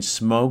wine,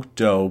 smoke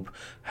dope,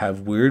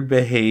 have weird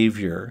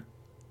behavior,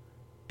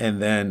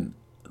 and then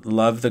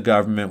love the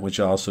government, which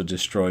also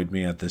destroyed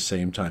me at the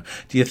same time?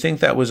 Do you think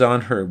that was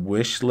on her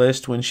wish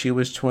list when she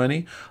was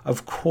 20?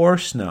 Of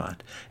course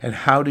not. And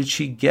how did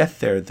she get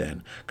there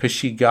then? Because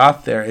she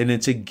got there, and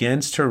it's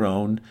against her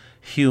own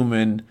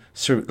human,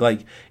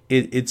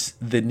 it's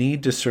the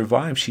need to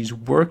survive. She's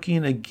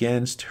working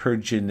against her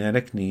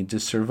genetic need to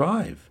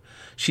survive.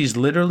 She's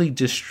literally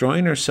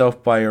destroying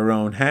herself by her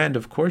own hand.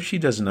 Of course she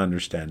doesn't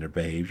understand her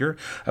behavior.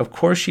 Of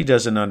course she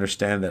doesn't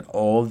understand that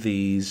all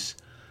these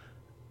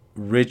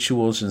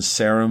rituals and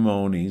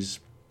ceremonies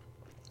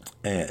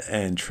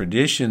and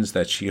traditions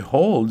that she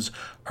holds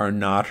are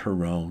not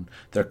her own.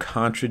 They're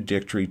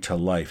contradictory to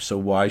life. So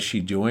why is she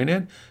doing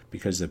it?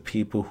 Because the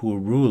people who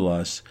rule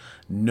us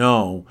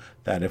know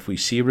that if we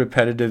see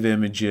repetitive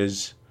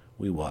images,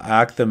 we will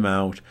act them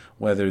out,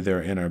 whether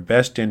they're in our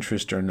best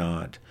interest or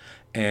not.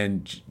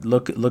 And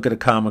look at a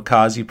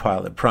kamikaze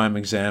pilot, prime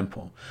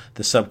example.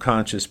 The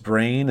subconscious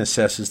brain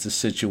assesses the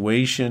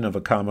situation of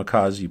a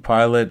kamikaze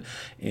pilot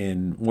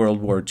in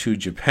World War II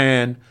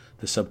Japan.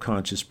 The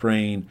subconscious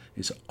brain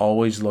is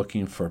always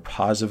looking for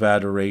positive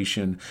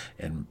adoration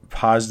and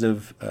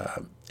positive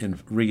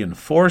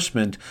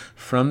reinforcement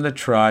from the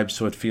tribe,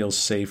 so it feels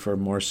safer,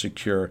 more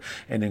secure,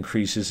 and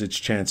increases its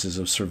chances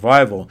of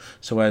survival.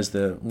 So as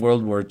the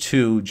World War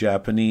II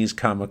Japanese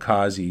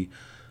kamikaze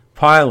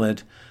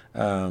pilot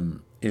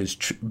is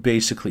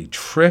basically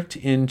tricked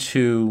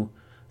into,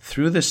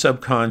 through the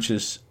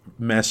subconscious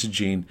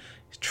messaging,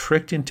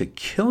 tricked into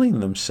killing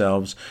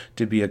themselves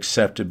to be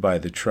accepted by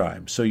the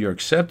tribe. So you're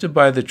accepted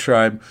by the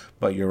tribe,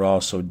 but you're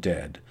also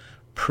dead.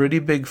 Pretty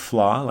big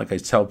flaw. Like I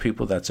tell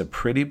people, that's a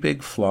pretty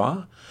big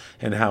flaw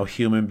in how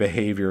human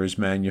behavior is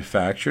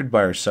manufactured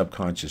by our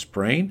subconscious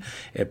brain.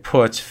 It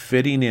puts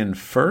fitting in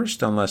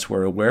first, unless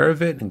we're aware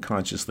of it and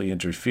consciously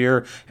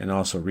interfere and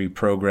also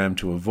reprogram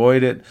to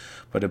avoid it.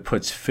 But it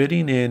puts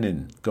fitting in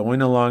and going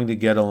along to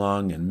get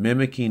along and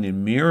mimicking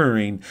and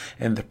mirroring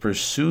and the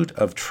pursuit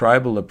of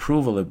tribal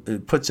approval.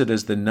 It puts it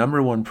as the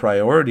number one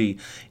priority,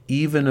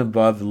 even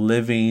above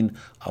living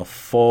a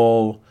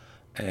full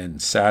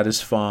and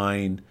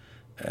satisfying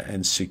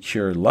and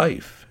secure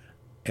life.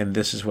 And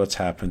this is what's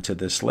happened to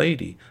this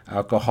lady.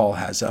 Alcohol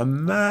has a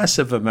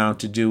massive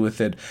amount to do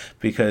with it,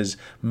 because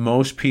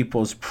most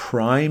people's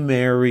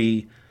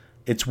primary,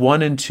 it's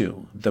one and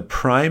two, the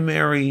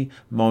primary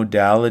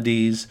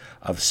modalities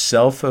of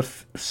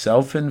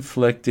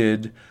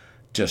self-inflicted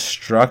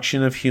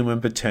destruction of human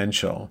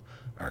potential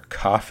are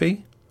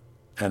coffee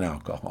and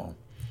alcohol.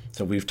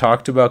 So we've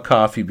talked about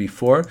coffee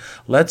before.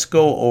 Let's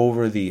go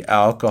over the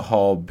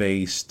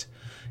alcohol-based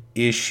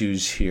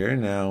issues here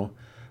now.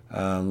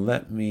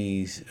 Let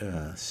me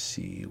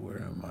see,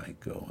 where am I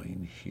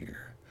going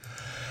here?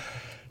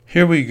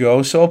 Here we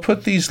go. So I'll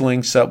put these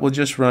links up. We'll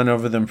just run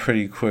over them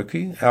pretty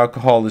quickly.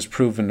 Alcohol is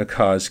proven to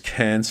cause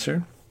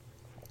cancer,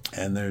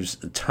 and there's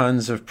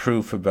tons of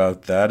proof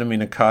about that. I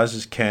mean, it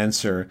causes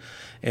cancer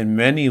in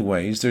many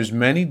ways. There's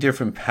many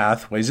different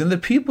pathways, and the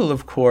people,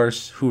 of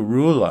course, who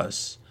rule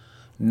us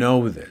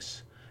know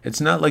this.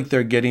 It's not like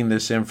they're getting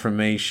this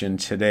information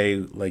today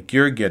like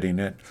you're getting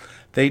it.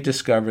 They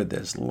discovered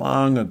this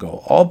long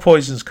ago. All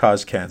poisons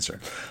cause cancer.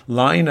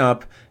 Line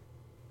up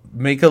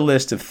make a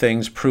list of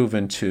things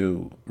proven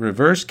to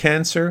reverse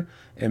cancer,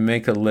 and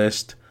make a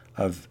list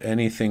of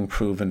anything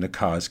proven to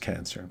cause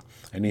cancer.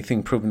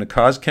 Anything proven to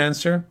cause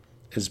cancer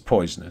is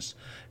poisonous.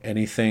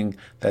 Anything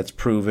that's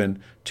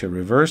proven to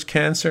reverse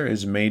cancer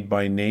is made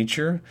by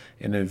nature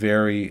in a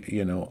very,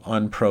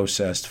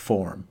 unprocessed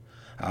form.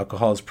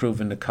 Alcohol is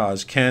proven to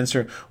cause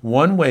cancer.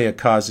 One way it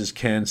causes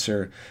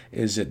cancer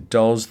is it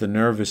dulls the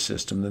nervous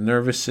system. The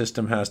nervous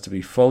system has to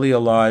be fully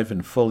alive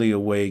and fully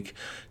awake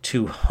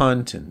to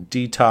hunt and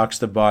detox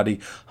the body,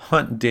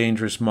 hunt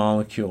dangerous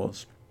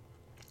molecules.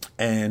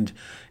 And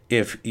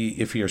if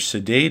you're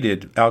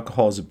sedated,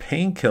 alcohol is a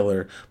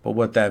painkiller, but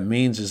what that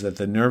means is that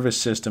the nervous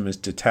system is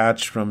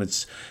detached from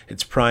its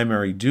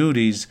primary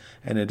duties,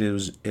 and it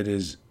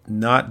is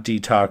not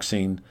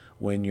detoxing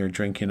when you're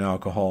drinking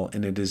alcohol,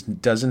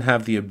 and doesn't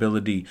have the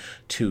ability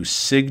to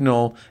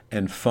signal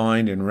and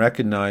find and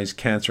recognize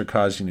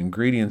cancer-causing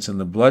ingredients in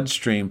the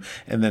bloodstream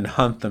and then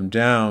hunt them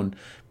down,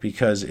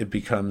 because it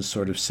becomes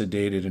sort of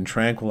sedated and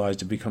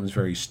tranquilized. It becomes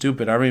very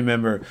stupid. I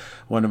remember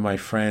one of my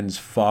friend's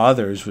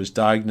fathers was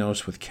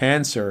diagnosed with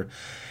cancer,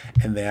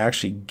 and they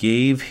actually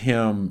gave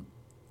him,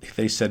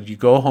 they said, you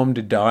go home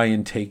to die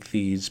and take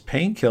these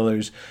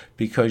painkillers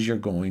because you're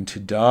going to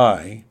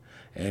die.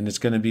 And it's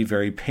going to be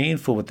very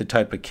painful with the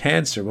type of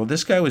cancer. Well,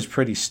 this guy was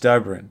pretty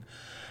stubborn.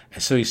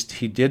 And so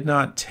he did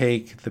not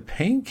take the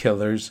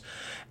painkillers,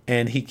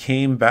 and he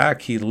came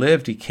back. He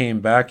lived. He came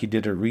back. He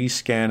did a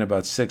rescan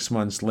about 6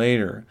 months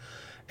later,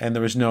 and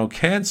there was no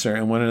cancer.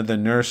 And one of the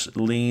nurses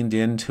leaned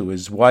into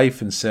his wife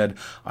and said,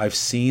 I've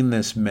seen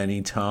this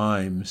many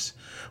times.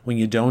 When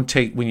you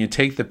take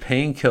the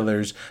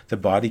painkillers, the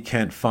body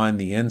can't find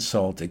the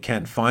insult. It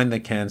can't find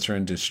the cancer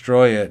and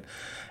destroy it.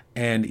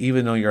 And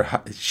even though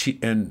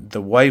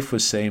the wife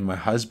was saying, my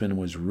husband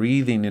was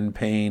writhing in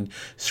pain,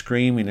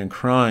 screaming and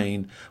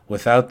crying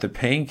without the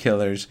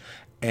painkillers,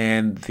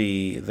 and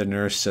the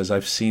nurse says,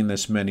 I've seen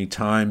this many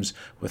times.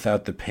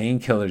 Without the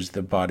painkillers,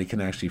 the body can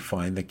actually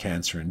find the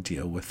cancer and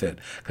deal with it,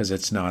 because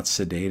it's not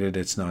sedated,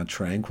 it's not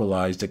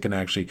tranquilized. It can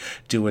actually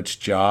do its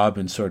job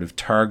and sort of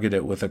target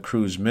it with a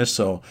cruise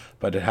missile,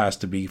 but it has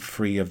to be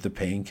free of the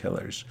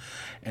painkillers.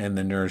 And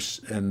the nurse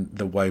and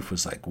the wife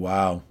was like,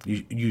 wow,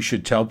 you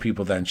should tell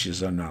people that. And she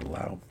says, I'm not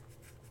allowed.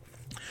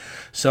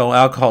 So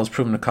alcohol is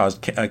proven to cause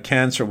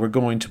cancer. We're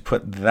going to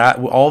put that.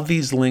 All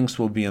these links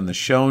will be in the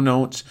show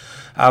notes.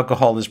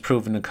 Alcohol is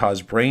proven to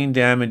cause brain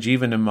damage,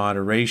 even in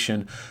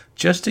moderation.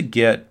 Just to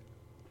get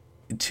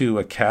to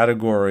a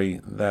category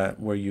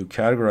where you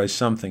categorize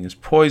something as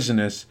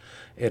poisonous,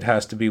 it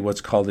has to be what's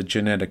called a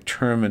genetic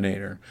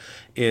terminator.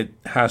 It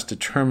has to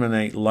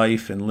terminate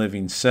life in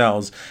living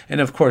cells.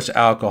 And of course,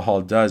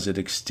 alcohol does. It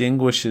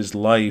extinguishes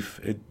life.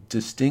 It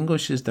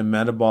distinguishes the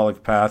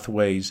metabolic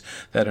pathways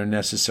that are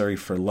necessary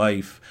for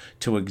life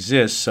to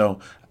exist. So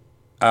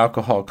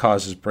alcohol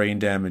causes brain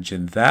damage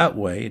in that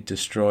way. It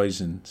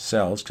destroys in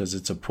cells because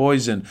it's a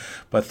poison.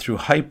 But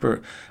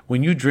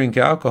when you drink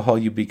alcohol,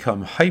 you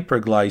become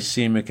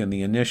hyperglycemic in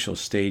the initial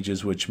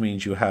stages, which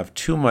means you have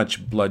too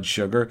much blood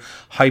sugar.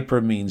 Hyper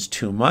means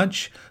too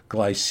much.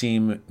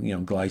 Glycemic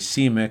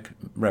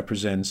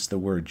represents the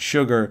word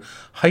sugar.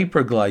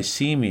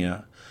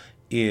 Hyperglycemia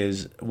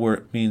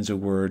means a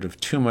word of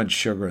too much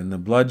sugar in the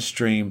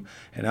bloodstream.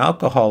 And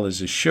alcohol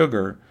is a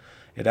sugar.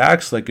 It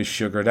acts like a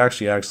sugar. It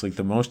actually acts like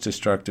the most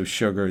destructive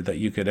sugar that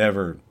you could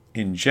ever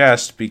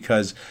ingest,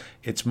 because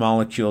its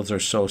molecules are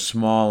so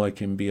small it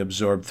can be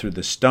absorbed through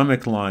the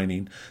stomach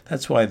lining.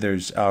 That's why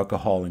there's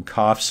alcohol in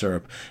cough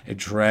syrup. It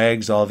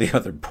drags all the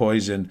other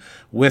poison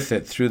with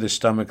it through the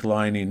stomach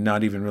lining,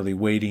 not even really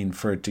waiting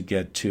for it to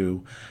get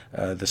to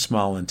the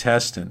small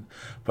intestine.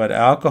 But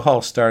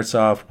alcohol starts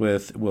off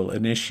will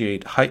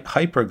initiate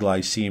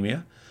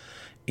hyperglycemia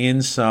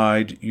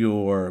inside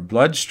your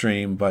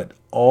bloodstream, but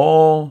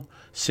all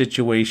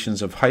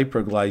situations of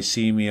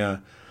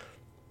hyperglycemia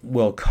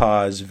will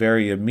cause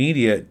very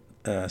immediate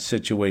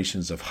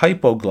situations of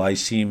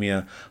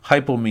hypoglycemia.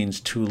 Hypo means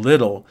too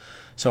little.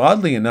 So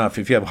oddly enough,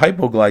 if you have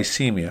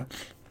hypoglycemia,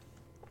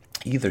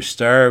 either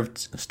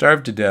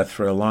starved to death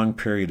for a long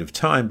period of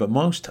time, but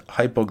most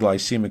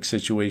hypoglycemic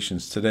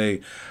situations today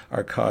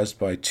are caused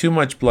by too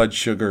much blood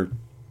sugar,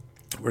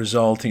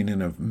 resulting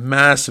in a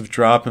massive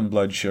drop in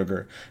blood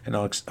sugar. And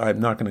I'm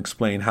not going to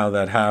explain how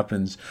that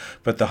happens,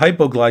 but the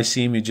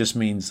hypoglycemia just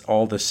means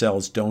all the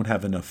cells don't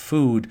have enough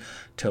food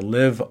to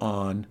live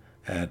on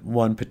at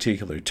one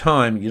particular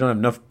time. You don't have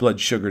enough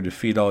blood sugar to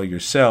feed all your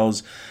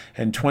cells,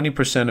 and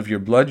 20% of your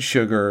blood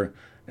sugar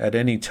at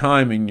any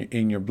time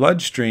in your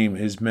bloodstream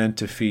is meant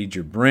to feed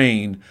your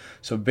brain.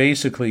 So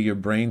basically your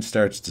brain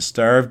starts to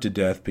starve to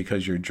death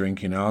because you're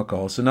drinking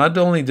alcohol. So not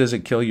only does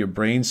it kill your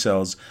brain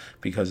cells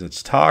because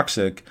it's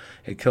toxic,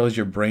 it kills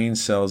your brain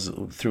cells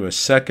through a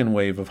second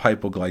wave of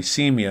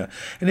hypoglycemia.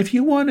 And if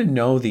you want to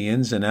know the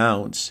ins and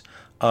outs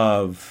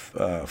of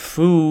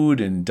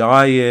food and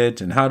diet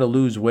and how to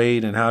lose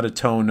weight and how to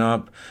tone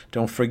up,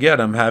 don't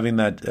forget I'm having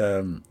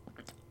that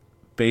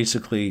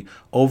basically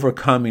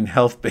overcoming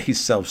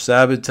health-based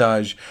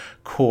self-sabotage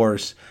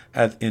course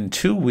in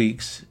 2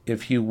 weeks.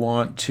 If you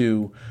want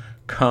to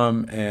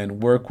come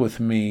and work with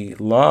me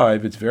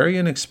live. It's very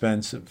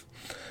inexpensive,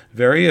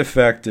 very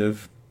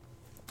effective,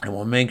 and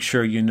we'll make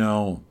sure you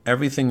know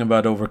everything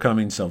about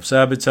overcoming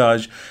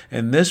self-sabotage.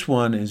 And this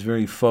one is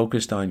very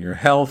focused on your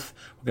health.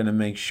 We're going to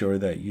make sure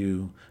that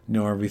you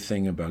know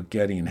everything about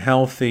getting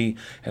healthy.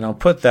 And I'll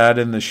put that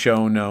in the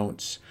show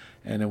notes.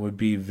 And it would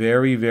be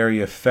very,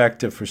 very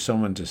effective for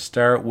someone to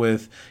start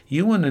with.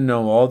 You want to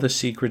know all the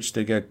secrets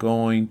to get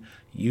going.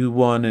 You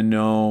want to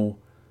know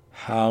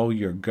how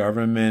your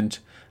government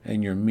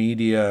and your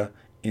media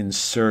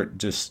insert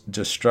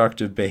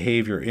destructive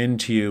behavior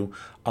into you.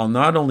 I'll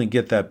not only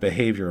get that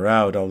behavior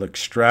out, I'll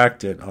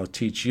extract it. I'll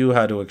teach you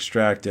how to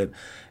extract it.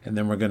 And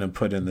then we're going to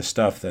put in the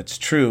stuff that's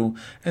true.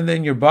 And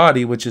then your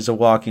body, which is a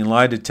walking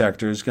lie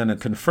detector, is going to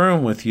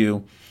confirm with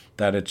you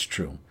that it's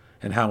true.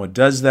 And how it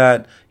does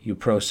that, you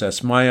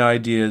process my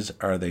ideas.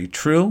 Are they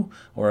true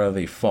or are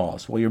they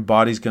false? Well, your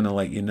body's going to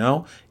let you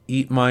know.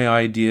 Eat my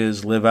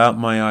ideas, live out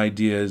my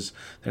ideas.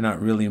 They're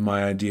not really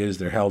my ideas.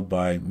 They're held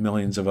by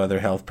millions of other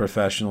health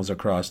professionals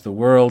across the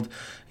world.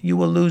 You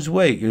will lose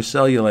weight. Your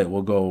cellulite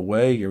will go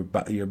away. Your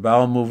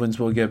bowel movements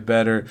will get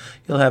better.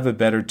 You'll have a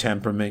better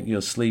temperament.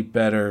 You'll sleep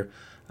better.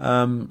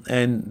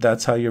 And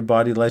that's how your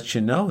body lets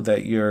you know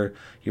that you're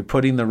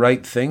putting the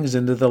right things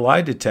into the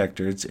lie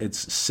detector.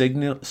 It's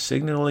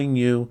signaling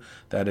you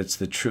that it's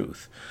the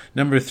truth.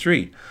 Number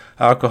 3,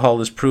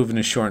 alcohol is proven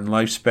to shorten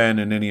lifespan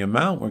in any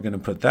amount. We're going to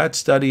put that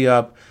study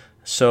up.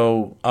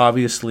 So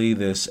obviously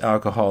this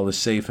alcohol is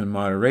safe in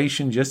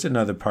moderation, just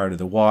another part of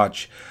the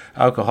watch.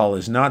 Alcohol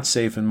is not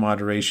safe in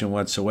moderation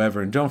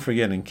whatsoever. And don't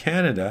forget, in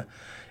Canada,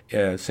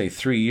 say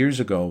 3 years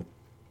ago,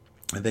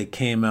 they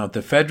came out,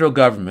 the federal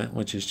government,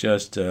 which is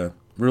just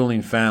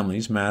ruling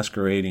families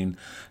masquerading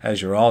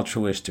as your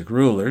altruistic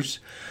rulers,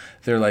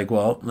 they're like,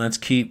 well, let's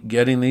keep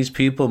getting these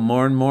people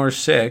more and more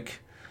sick.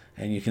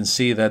 And you can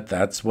see that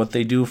that's what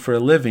they do for a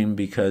living,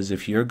 because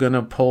if you're going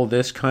to pull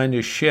this kind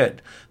of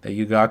shit that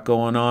you got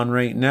going on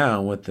right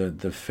now with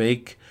the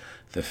fake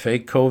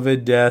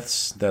COVID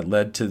deaths that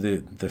led to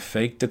the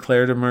fake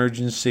declared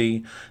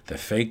emergency, the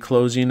fake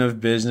closing of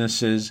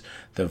businesses,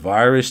 the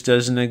virus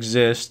doesn't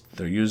exist.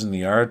 They're using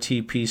the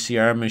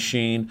RT-PCR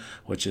machine,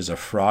 which is a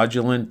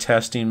fraudulent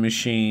testing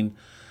machine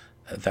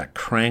that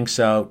cranks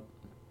out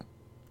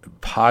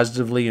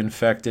positively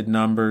infected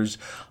numbers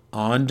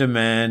on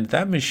demand.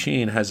 That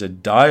machine has a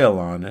dial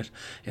on it,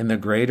 and the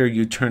greater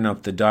you turn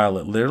up the dial,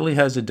 it literally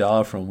has a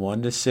dial from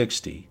 1 to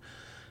 60.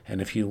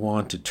 And if you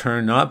want to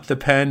turn up the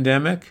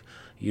pandemic,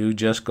 you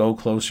just go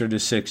closer to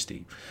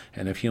 60.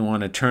 And if you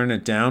want to turn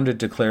it down to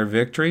declare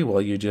victory,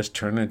 well, you just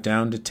turn it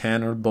down to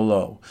 10 or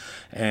below.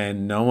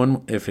 And no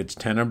one, if it's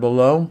 10 or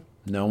below,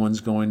 no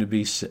one's going to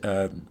be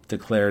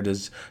declared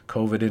as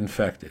COVID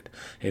infected.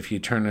 If you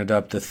turn it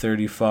up to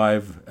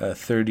 35,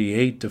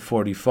 38 to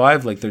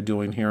 45, like they're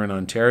doing here in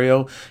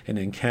Ontario and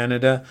in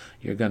Canada,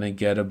 you're going to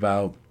get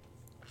about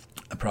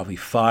probably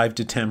 5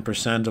 to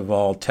 10% of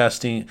all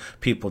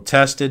people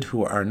tested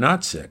who are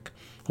not sick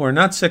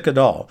at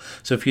all.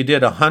 So if you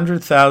did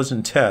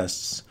 100,000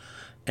 tests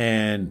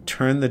and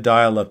turn the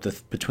dial up to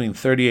between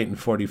 38 and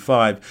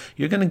 45,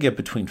 you're going to get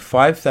between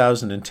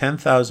 5,000 and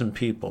 10,000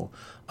 people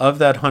of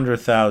that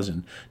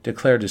 100,000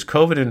 declared as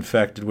COVID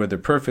infected where they're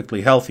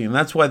perfectly healthy. And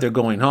that's why they're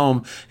going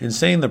home and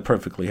saying they're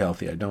perfectly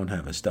healthy. I don't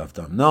have a stuffed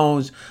up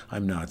nose.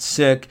 I'm not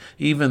sick.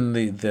 Even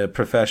the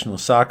professional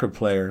soccer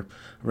player,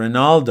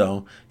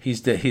 Ronaldo,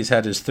 he's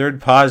had his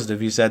third positive.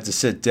 He's had to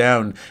sit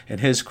down,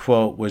 and his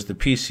quote was, "The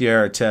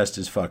PCR test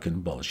is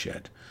fucking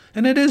bullshit."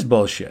 And it is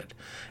bullshit.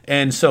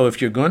 And so if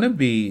you're going to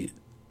be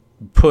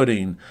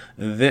putting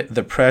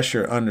the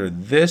pressure under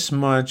this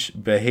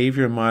much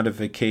behavior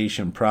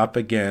modification,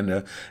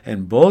 propaganda,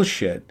 and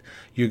bullshit,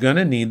 you're going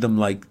to need them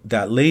like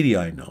that lady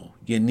I know.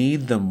 You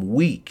need them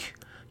weak.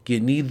 You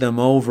need them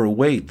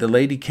overweight. The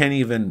lady can't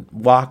even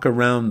walk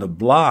around the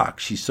block.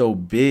 She's so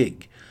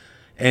big.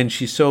 And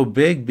she's so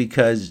big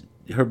because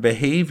her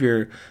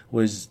behavior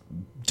was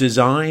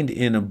designed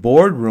in a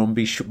boardroom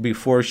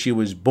before she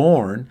was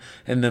born,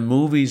 and the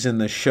movies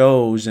and the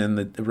shows and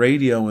the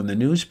radio and the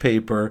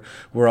newspaper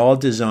were all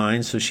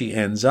designed so she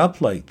ends up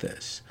like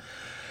this.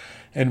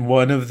 And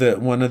one of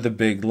the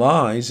big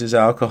lies is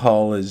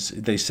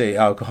they say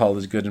alcohol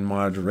is good in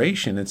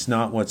moderation. It's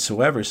not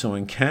whatsoever. So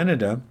in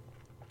Canada,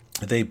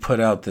 they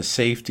put out the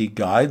safety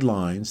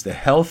guidelines, the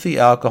healthy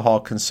alcohol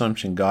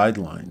consumption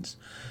guidelines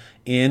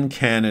in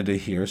Canada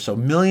here. So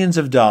millions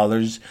of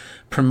dollars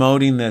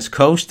promoting this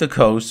coast to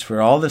coast for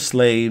all the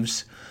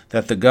slaves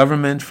that the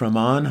government from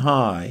on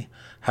high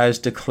has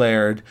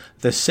declared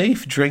the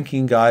safe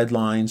drinking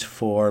guidelines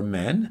for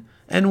men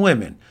and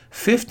women.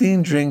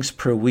 15 drinks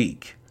per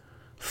week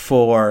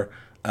for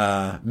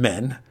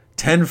men,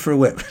 10 for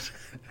women.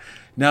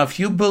 Now, if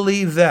you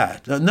believe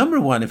that, number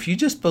one, if you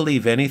just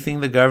believe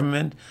anything the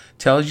government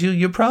tells you,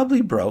 you're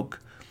probably broke,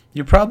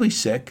 you're probably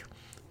sick,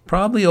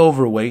 probably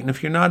overweight, and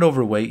if you're not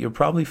overweight, you're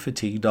probably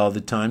fatigued all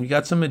the time. You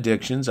got some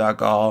addictions,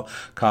 alcohol,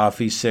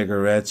 coffee,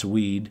 cigarettes,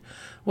 weed,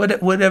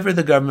 whatever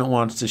the government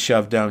wants to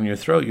shove down your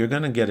throat, you're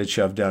going to get it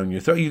shoved down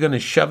your throat. You're going to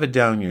shove it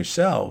down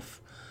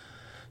yourself.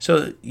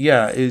 So,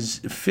 yeah, is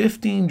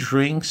 15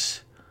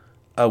 drinks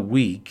a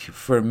week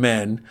for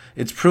men.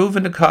 It's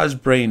proven to cause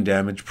brain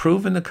damage,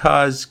 proven to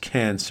cause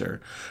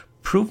cancer,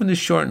 proven to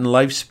shorten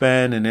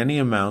lifespan in any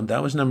amount.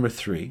 That was number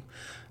 3.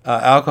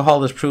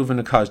 Alcohol is proven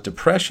to cause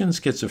depression,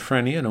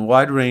 schizophrenia, and a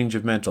wide range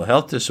of mental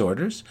health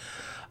disorders.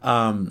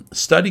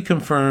 Study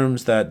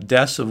confirms that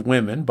deaths of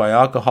women by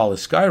alcohol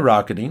is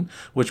skyrocketing,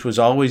 which was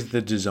always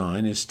the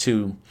design, is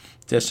to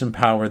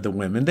disempower the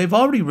women. They've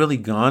already really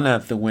gone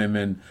at the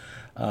women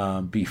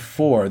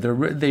before.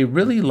 They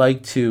really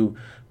like to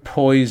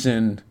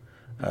poison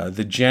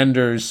the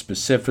genders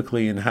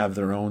specifically and have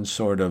their own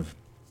sort of,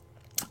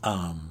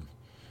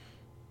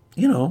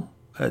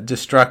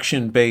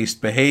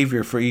 destruction-based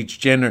behavior for each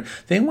gender.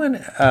 They went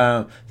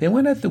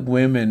at the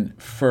women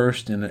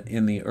first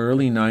in the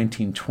early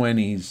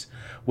 1920s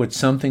with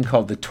something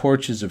called the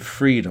Torches of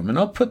Freedom, and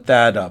I'll put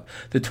that up.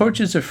 The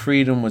Torches of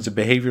Freedom was a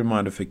behavior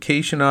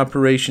modification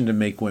operation to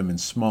make women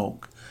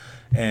smoke,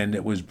 and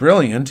it was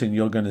brilliant. And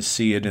you're going to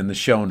see it in the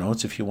show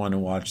notes if you want to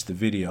watch the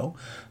video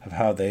of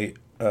how they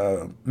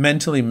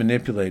mentally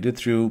manipulated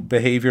through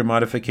behavior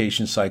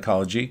modification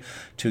psychology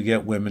to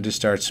get women to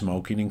start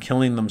smoking and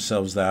killing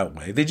themselves that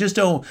way. They just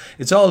don't.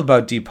 It's all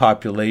about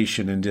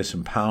depopulation and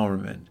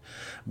disempowerment.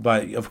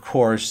 But of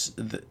course,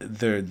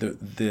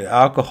 the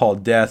alcohol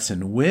deaths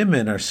in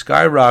women are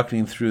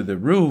skyrocketing through the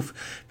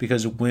roof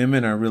because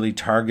women are really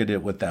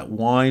targeted with that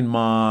wine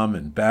mom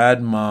and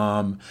bad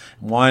mom,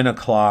 wine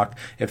o'clock.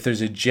 If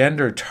there's a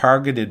gender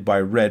targeted by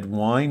red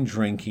wine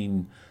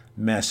drinking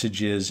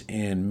messages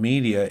in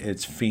media,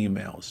 it's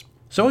females.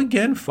 So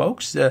again,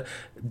 folks,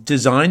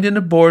 designed in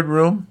a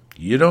boardroom.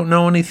 You don't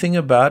know anything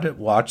about it.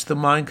 Watch the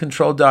mind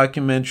control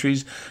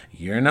documentaries.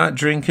 You're not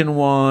drinking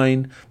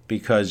wine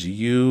because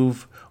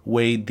you've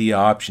weighed the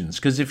options.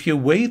 Because if you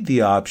weighed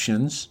the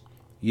options,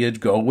 you'd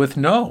go with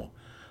no.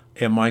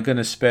 Am I going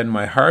to spend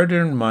my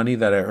hard-earned money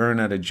that I earn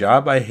at a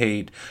job I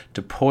hate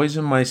to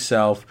poison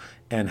myself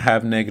and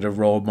have negative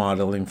role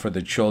modeling for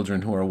the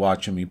children who are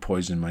watching me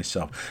poison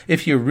myself?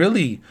 If you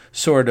really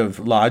sort of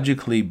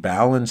logically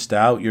balanced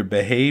out your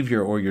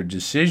behavior or your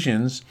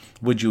decisions,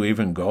 would you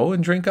even go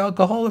and drink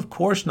alcohol? Of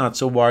course not.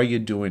 So why are you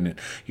doing it?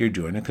 You're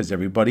doing it because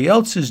everybody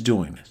else is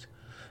doing it.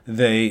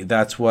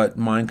 That's what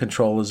mind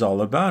control is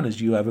all about, is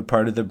you have a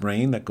part of the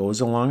brain that goes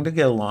along to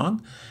get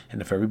along.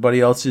 And if everybody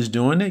else is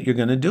doing it, you're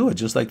going to do it,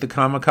 just like the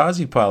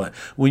kamikaze pilot.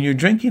 When you're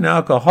drinking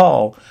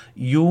alcohol,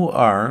 you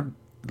are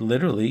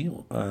literally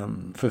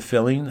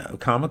fulfilling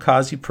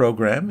kamikaze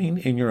programming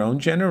in your own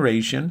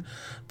generation,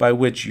 by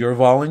which you're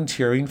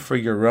volunteering for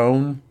your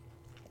own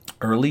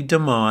early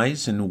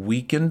demise and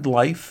weakened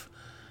life.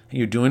 And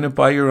you're doing it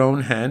by your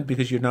own hand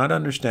because you're not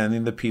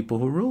understanding the people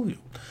who rule you.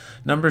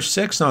 Number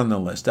 6 on the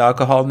list,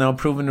 alcohol now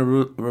proven to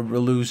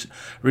reduce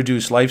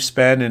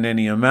lifespan in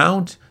any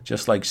amount,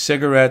 just like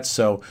cigarettes.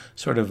 So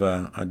sort of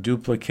a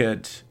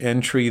duplicate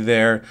entry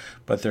there,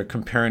 but they're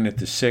comparing it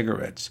to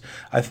cigarettes.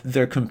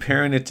 They're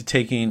comparing it to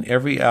taking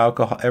every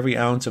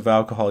ounce of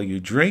alcohol you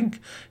drink.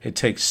 It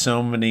takes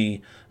so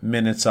many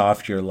minutes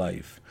off your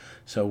life.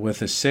 So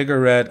with a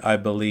cigarette, I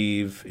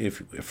believe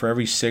if for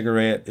every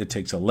cigarette, it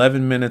takes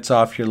 11 minutes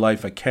off your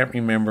life. I can't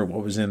remember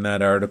what was in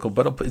that article,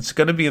 but it's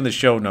going to be in the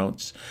show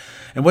notes.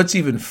 And what's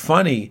even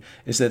funny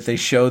is that they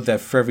showed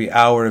that for every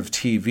hour of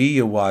TV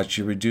you watch,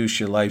 you reduce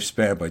your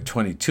lifespan by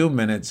 22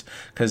 minutes,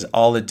 because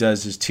all it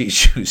does is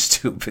teach you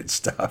stupid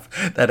stuff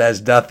that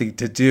has nothing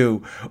to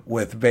do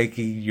with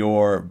making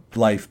your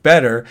life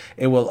better.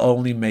 It will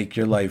only make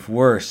your life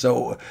worse.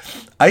 So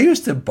I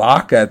used to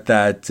balk at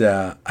that.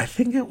 I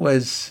think it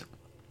was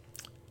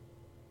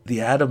the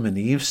Adam and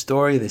Eve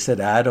story. They said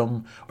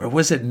Adam, or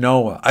was it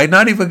Noah? I'm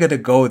not even going to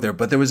go there,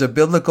 but there was a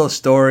biblical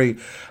story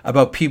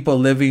about people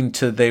living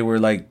till they were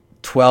like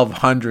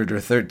 1200 or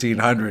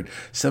 1300.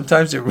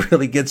 Sometimes it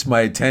really gets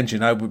my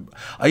attention.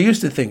 I used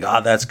to think,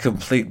 that's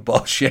complete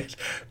bullshit.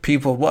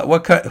 People,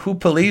 who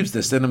believes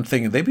this? Then I'm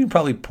thinking, they've been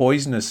probably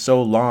poisonous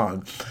so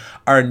long.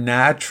 Our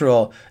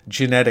natural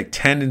genetic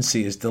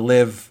tendency is to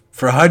live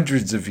for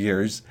hundreds of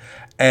years,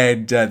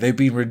 and they've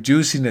been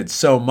reducing it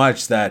so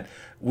much that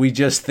we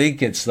just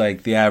think it's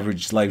like the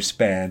average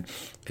lifespan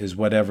is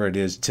whatever it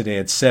is. Today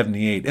it's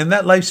 78. And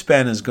that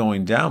lifespan is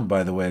going down,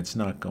 by the way. It's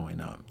not going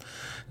up.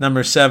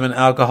 Number 7,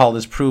 alcohol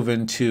is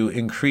proven to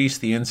increase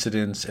the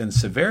incidence and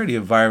severity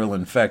of viral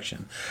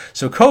infection.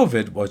 So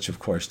COVID, which of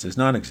course does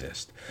not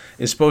exist,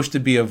 is supposed to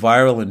be a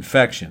viral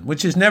infection,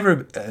 which is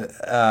never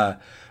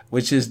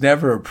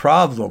a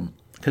problem,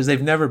 because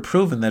they've never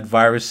proven that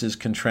viruses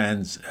can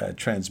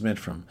transmit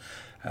from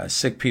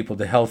sick people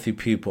to healthy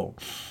people.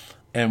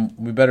 And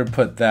we better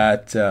put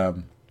that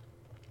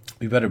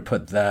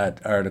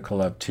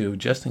article up too,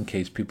 just in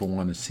case people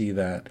want to see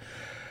that.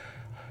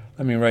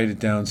 Let me write it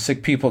down.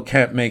 Sick people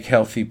can't make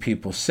healthy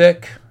people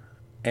sick.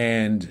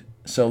 And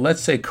so let's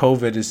say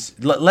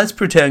let's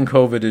pretend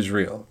COVID is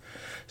real.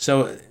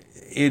 So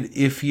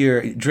if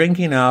you're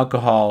drinking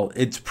alcohol,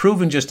 it's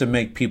proven just to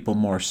make people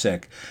more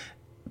sick.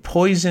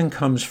 Poison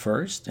comes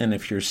first, and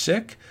if you're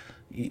sick,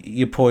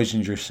 you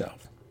poisoned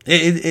yourself.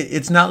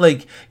 It's not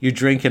like you're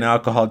drinking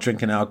alcohol,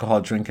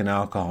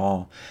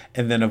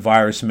 and then a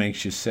virus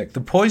makes you sick.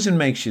 The poison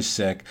makes you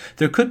sick.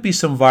 There could be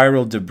some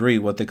viral debris,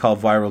 what they call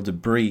viral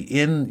debris,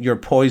 in your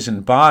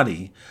poisoned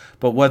body.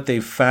 But what they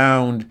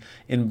found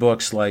in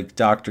books like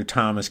Dr.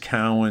 Thomas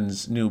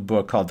Cowan's new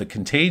book called The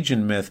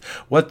Contagion Myth,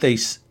 what they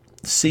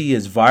see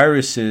as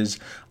viruses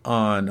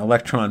on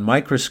electron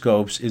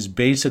microscopes is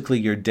basically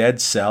your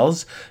dead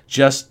cells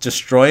just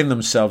destroying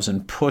themselves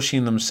and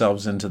pushing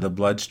themselves into the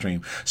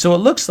bloodstream. So it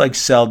looks like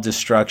cell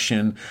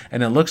destruction,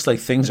 and it looks like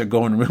things are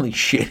going really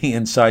shitty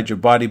inside your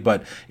body,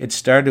 but it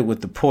started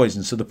with the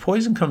poison. So the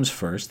poison comes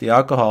first. The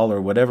alcohol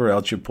or whatever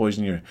else you're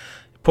poisoning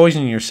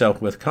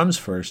yourself with comes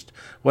first.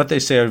 What they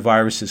say are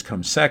viruses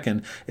come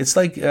second. It's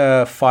like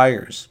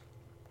fires.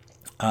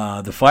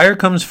 The fire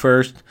comes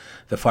first.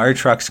 The fire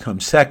trucks come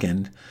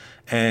second.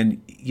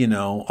 And,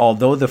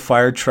 although the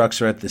fire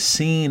trucks are at the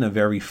scene of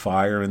every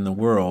fire in the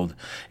world,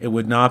 it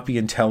would not be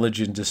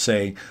intelligent to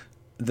say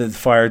the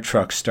fire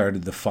truck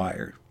started the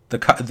fire.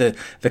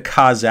 The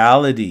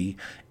causality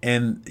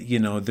and, the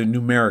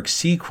numeric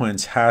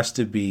sequence has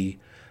to be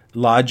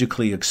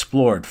logically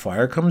explored.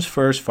 Fire comes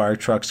first, fire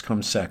trucks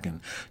come second.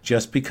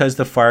 Just because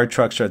the fire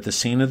trucks are at the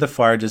scene of the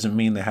fire doesn't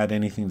mean they had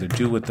anything to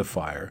do with the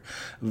fire.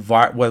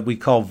 What we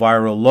call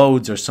viral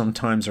loads are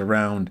sometimes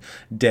around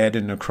dead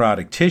and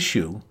necrotic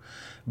tissue,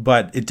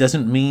 but it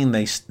doesn't mean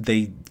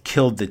they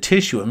killed the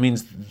tissue. It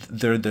means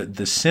they're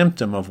the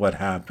symptom of what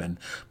happened.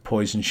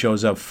 Poison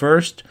shows up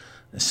first,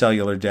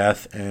 cellular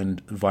death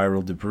and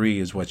viral debris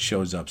is what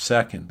shows up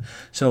second.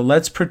 So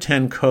let's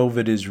pretend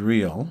COVID is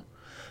real.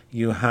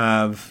 You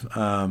have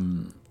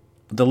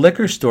the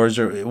liquor stores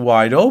are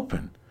wide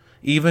open,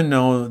 even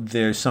though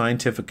their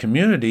scientific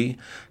community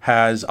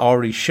has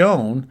already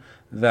shown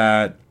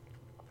that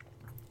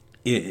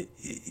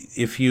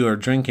if you are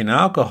drinking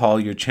alcohol,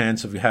 your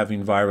chance of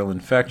having viral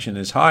infection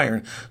is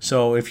higher.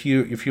 So if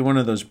you're one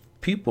of those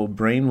people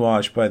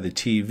brainwashed by the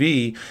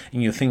TV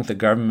and you think the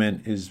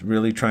government is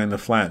really trying to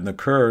flatten the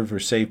curve or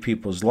save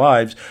people's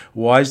lives,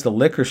 why is the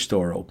liquor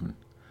store open?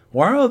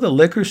 Why are all the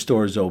liquor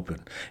stores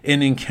open?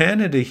 And in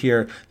Canada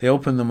here, they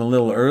open them a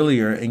little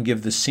earlier and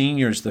give the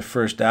seniors the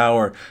first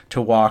hour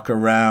to walk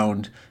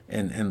around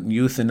and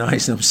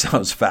euthanize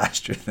themselves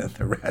faster than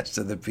the rest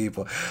of the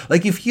people.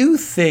 Like, if you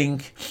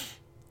think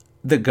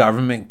the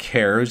government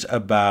cares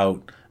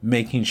about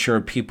making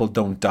sure people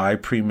don't die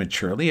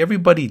prematurely,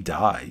 everybody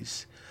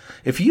dies.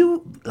 It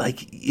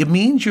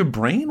means you're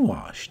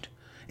brainwashed.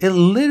 It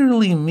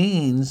literally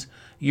means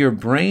you're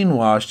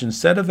brainwashed.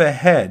 Instead of a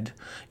head,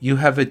 you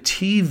have a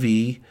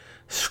TV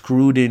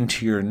screwed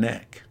into your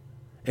neck.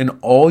 And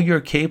all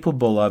you're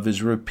capable of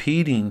is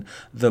repeating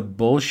the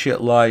bullshit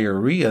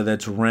liarrhea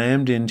that's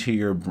rammed into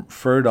your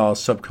fertile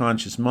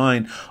subconscious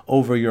mind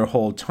over your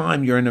whole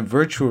time. You're in a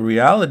virtual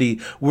reality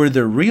where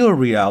the real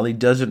reality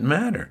doesn't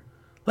matter.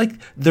 Like,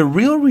 the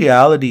real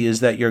reality is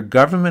that your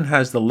government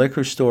has the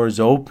liquor stores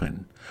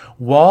open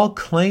while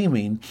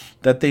claiming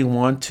that they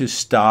want to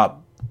stop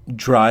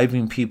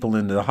driving people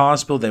into the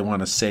hospital. They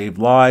want to save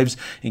lives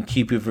and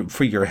keep you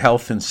for your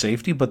health and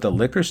safety. But the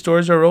liquor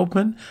stores are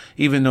open,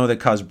 even though they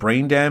cause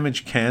brain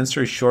damage,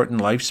 cancer, shorten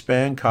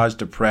lifespan, cause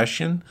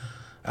depression.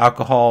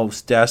 Alcohol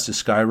deaths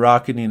is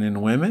skyrocketing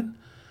in women.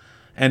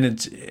 And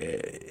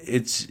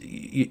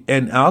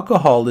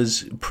alcohol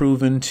is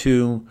proven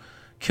to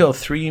kill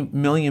 3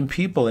 million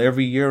people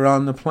every year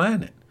on the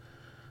planet.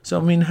 So,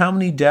 how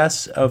many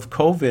deaths of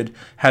COVID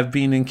have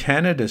been in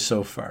Canada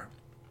so far?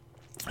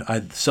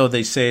 So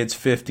they say it's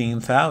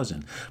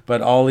 15,000.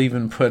 But I'll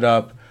even put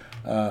up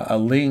a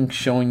link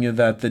showing you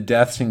that the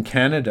deaths in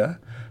Canada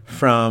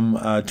from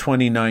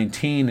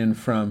 2019 and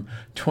from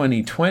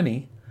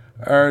 2020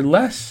 are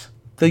less.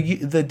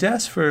 The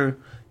deaths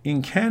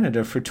in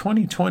Canada for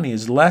 2020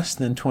 is less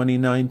than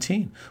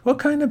 2019. What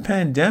kind of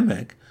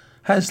pandemic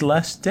has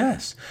less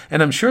deaths?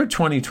 And I'm sure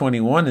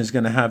 2021 is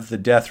going to have the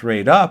death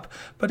rate up,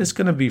 but it's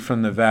going to be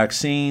from the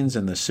vaccines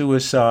and the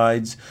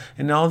suicides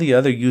and all the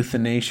other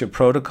euthanasia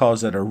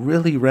protocols that are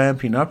really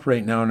ramping up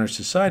right now in our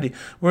society.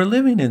 We're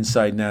living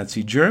inside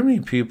Nazi Germany,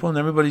 people, and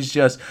everybody's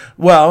just,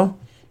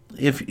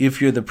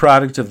 if you're the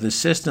product of the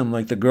system,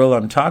 like the girl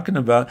I'm talking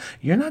about,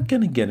 you're not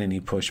going to get any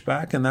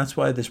pushback. And that's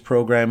why this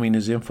programming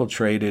is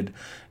infiltrated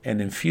and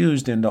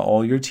infused into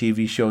all your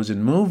TV shows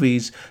and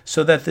movies,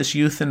 so that this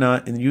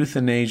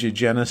euthanasia,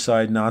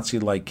 genocide,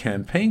 Nazi-like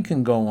campaign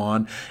can go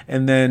on.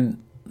 And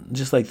then,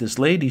 just like this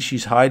lady,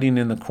 she's hiding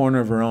in the corner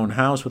of her own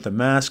house with a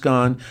mask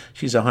on.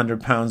 She's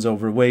 100 pounds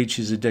overweight.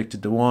 She's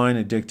addicted to wine,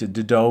 addicted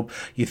to dope.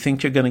 You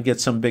think you're going to get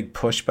some big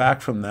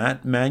pushback from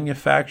that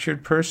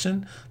manufactured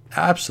person?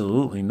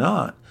 Absolutely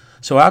not.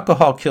 So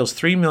alcohol kills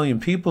 3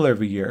 million people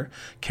every year.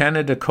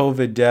 Canada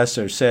COVID deaths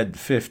are said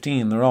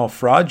 15. They're all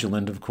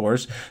fraudulent, of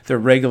course. They're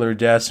regular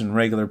deaths in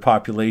regular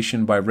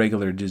population by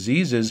regular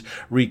diseases,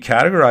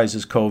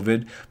 recategorizes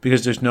COVID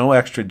because there's no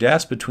extra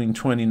deaths between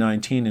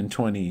 2019 and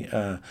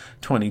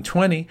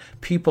 2020.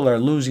 People are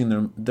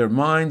losing their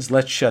minds.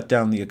 Let's shut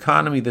down the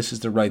economy. This is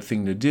the right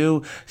thing to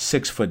do.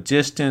 6-foot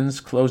distance,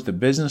 close the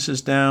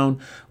businesses down.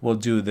 We'll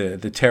do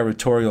the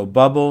territorial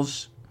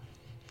bubbles.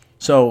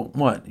 So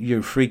what?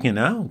 You're freaking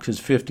out because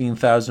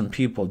 15,000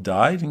 people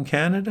died in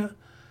Canada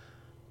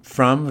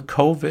from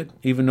COVID,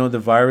 even though the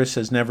virus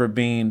has never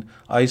been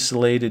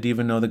isolated,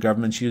 even though the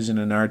government's using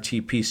an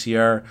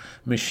RT-PCR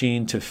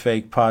machine to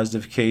fake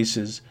positive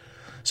cases.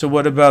 So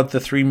what about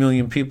the 3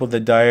 million people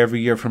that die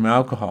every year from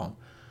alcohol?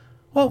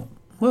 Well,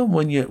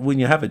 when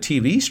you have a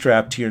TV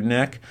strapped to your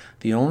neck,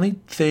 the only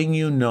thing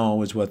you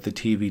know is what the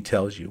TV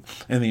tells you.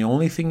 And the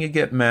only thing you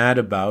get mad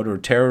about or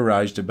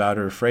terrorized about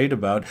or afraid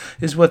about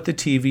is what the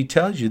TV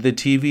tells you. The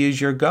TV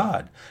is your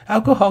God.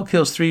 Alcohol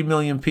kills 3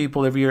 million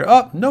people every year.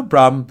 Oh, no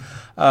problem.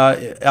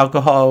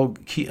 Alcohol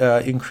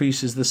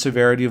increases the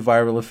severity of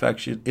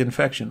viral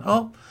infection.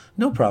 Oh,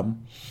 no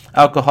problem.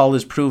 Alcohol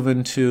is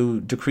proven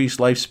to decrease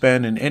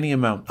lifespan in any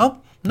amount. Oh,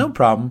 no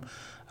problem.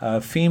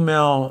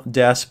 Female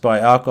deaths by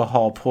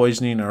alcohol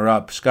poisoning are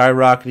up,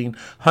 skyrocketing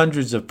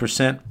hundreds of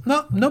percent.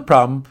 No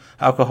problem.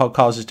 Alcohol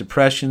causes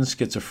depression,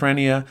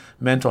 schizophrenia,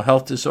 mental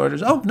health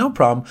disorders. Oh, no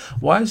problem.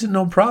 Why is it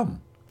no problem?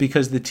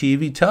 Because the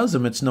TV tells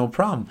them it's no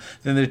problem.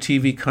 Then the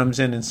TV comes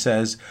in and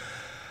says,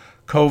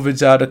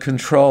 COVID's out of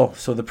control.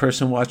 So the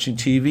person watching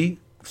TV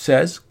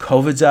says,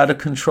 COVID's out of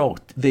control.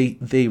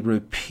 They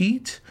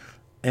repeat,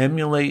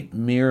 emulate,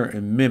 mirror,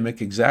 and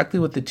mimic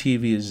exactly what the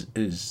TV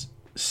is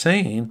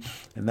saying,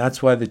 and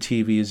that's why the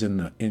TV is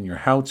in your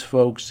house,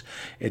 folks.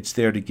 It's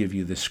there to give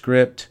you the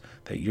script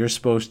that you're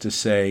supposed to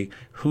say.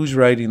 Who's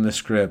writing the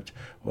script?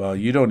 Well,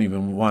 you don't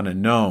even want to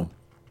know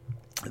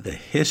the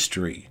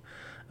history,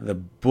 the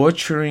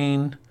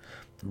butchering,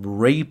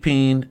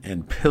 raping,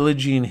 and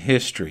pillaging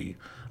history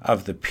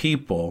of the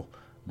people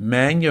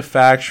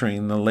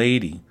manufacturing the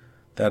lady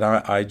that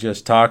I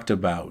just talked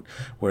about,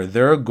 where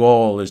their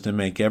goal is to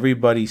make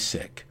everybody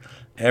sick,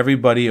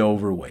 everybody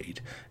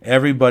overweight,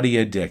 everybody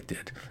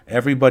addicted,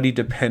 everybody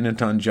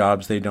dependent on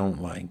jobs they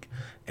don't like,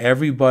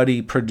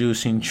 everybody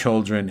producing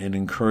children and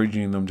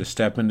encouraging them to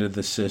step into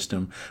the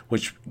system,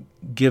 which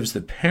gives the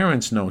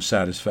parents no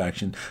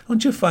satisfaction.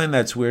 Don't you find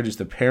that's weird? As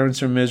the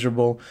parents are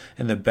miserable,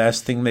 and the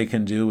best thing they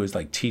can do is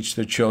like teach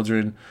their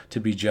children to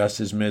be just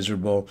as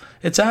miserable.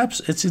 It's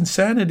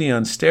insanity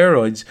on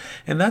steroids,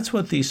 and that's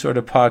what these sort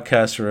of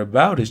podcasts are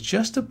about, is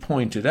just to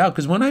point it out.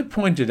 Because when I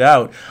point it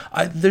out,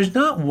 there's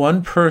not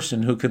one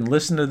person who can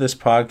listen to this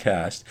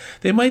podcast.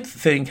 They might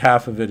think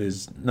half of it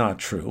is not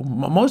true.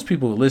 Most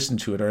people who listen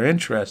to it are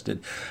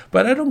interested,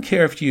 but I don't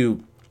care if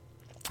you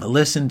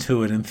listen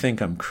to it and think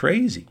I'm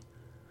crazy.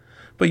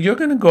 But you're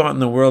going to go out in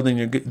the world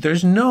and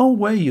there's no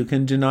way you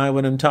can deny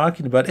what I'm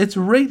talking about. It's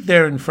right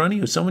there in front of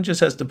you. Someone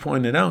just has to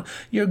point it out.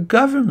 Your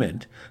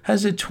government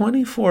has a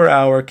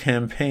 24-hour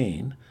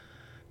campaign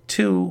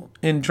to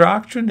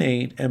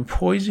indoctrinate and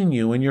poison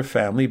you and your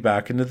family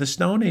back into the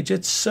Stone Age.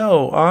 It's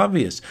so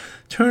obvious.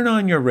 Turn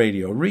on your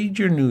radio, read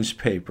your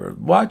newspaper,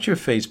 watch your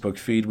Facebook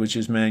feed, which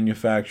is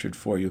manufactured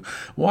for you.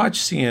 Watch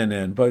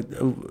CNN,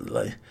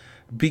 but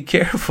be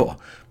careful,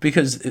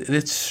 because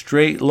it's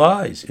straight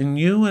lies. And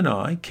you and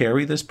I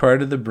carry this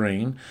part of the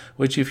brain,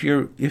 which if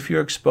you're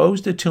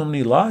exposed to too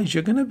many lies,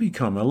 you're going to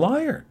become a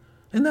liar.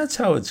 And that's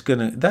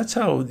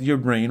how your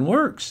brain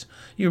works.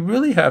 You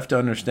really have to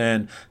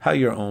understand how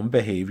your own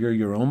behavior,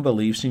 your own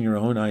beliefs, and your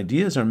own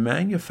ideas are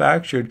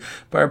manufactured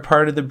by a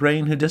part of the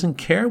brain who doesn't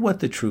care what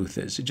the truth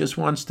is. It just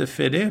wants to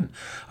fit in.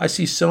 I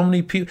see so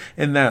many people,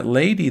 and that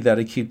lady that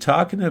I keep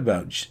talking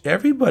about,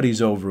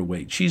 everybody's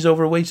overweight. She's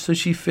overweight so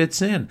she fits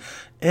in.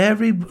 A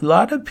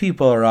lot of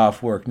people are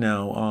off work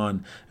now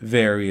on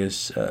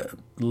various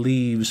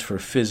leaves for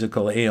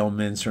physical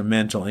ailments or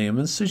mental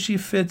ailments, so she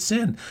fits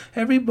in.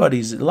 A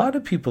lot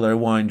of people are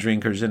wine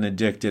drinkers and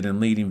addicted and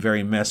leading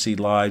very messy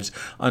lives,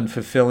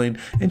 unfulfilling,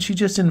 and she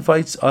just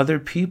invites other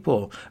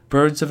people.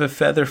 Birds of a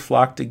feather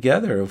flock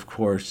together, of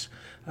course.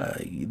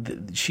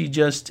 She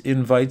just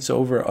invites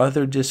over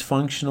other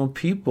dysfunctional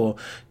people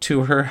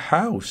to her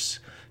house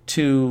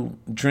to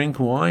drink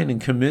wine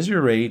and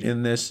commiserate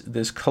in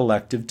this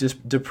collective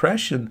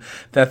depression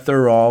that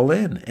they're all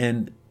in.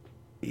 And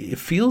it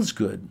feels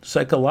good.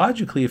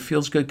 Psychologically, it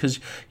feels good because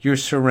you're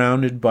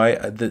surrounded by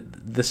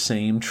the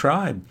same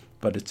tribe.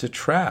 But it's a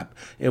trap.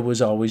 It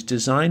was always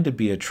designed to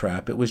be a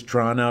trap. It was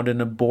drawn out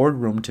in a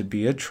boardroom to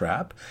be a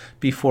trap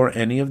before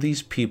any of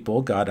these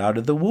people got out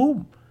of the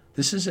womb.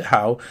 This is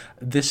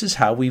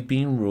how we've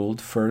been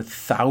ruled for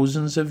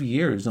thousands of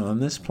years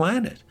on this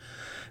planet.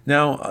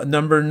 Now,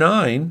 number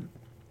 9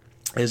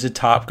 is a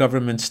top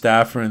government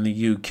staffer in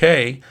the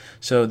UK.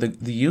 So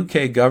the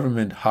UK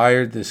government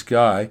hired this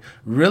guy,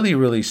 really,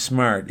 really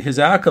smart. His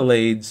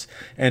accolades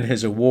and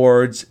his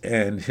awards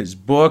and his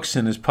books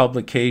and his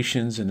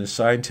publications and his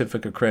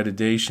scientific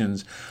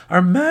accreditations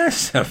are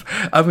massive.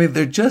 I mean,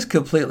 they're just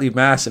completely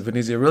massive. And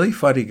he's a really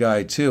funny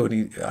guy, too.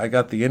 And I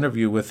got the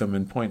interview with him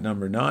in point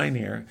number 9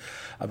 here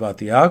about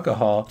the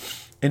alcohol.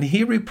 And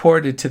he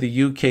reported to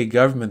the UK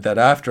government that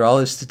after all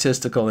his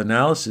statistical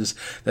analysis,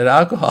 that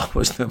alcohol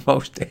was the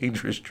most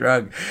dangerous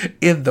drug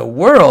in the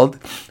world,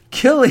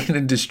 killing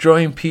and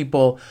destroying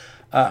people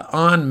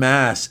en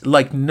masse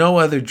like no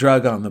other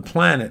drug on the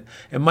planet.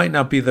 It might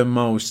not be the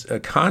most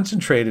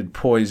concentrated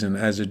poison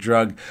as a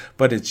drug,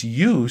 but its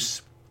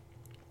use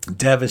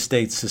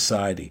devastates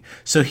society.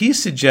 So he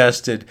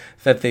suggested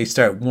that they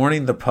start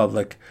warning the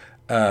public.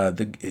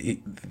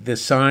 The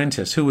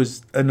scientist, who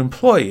was an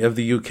employee of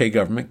the UK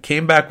government,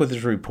 came back with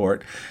his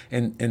report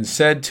and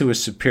said to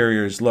his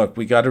superiors, look,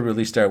 we got to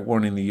really start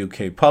warning the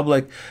UK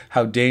public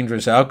how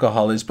dangerous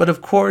alcohol is. But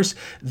of course,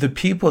 the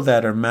people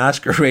that are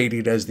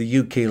masquerading as the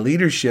UK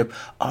leadership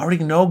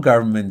already know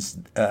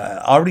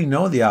already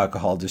know the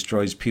alcohol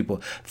destroys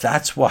people.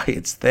 That's why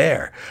it's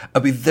there. I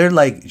mean, they're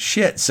like,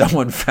 shit,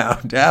 someone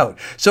found out.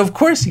 So of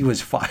course he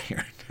was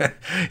fired.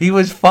 He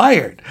was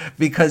fired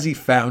because he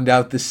found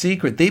out the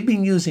secret. They've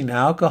been using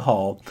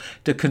alcohol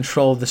to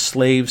control the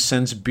slaves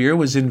since beer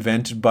was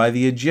invented by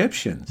the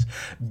Egyptians.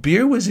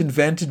 Beer was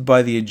invented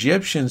by the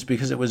Egyptians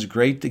because it was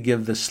great to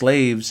give the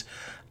slaves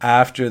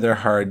after their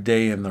hard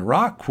day in the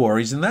rock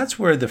quarries. And that's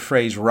where the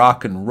phrase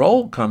rock and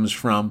roll comes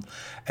from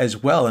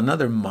as well.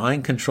 Another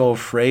mind control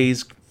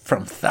phrase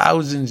from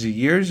thousands of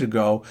years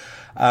ago,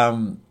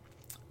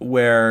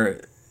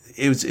 where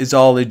it's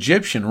all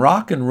Egyptian.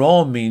 Rock and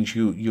roll means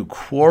you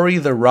quarry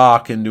the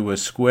rock into a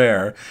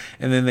square,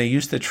 and then they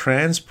used to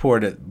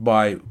transport it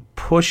by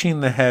pushing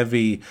the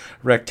heavy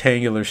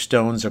rectangular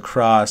stones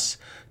across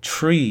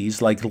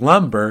trees like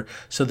lumber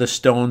so the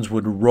stones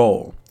would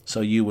roll.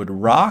 So you would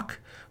rock,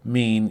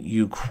 mean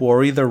you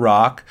quarry the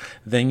rock,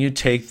 then you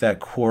take that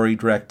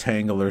quarried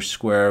rectangular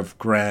square of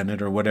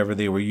granite or whatever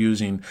they were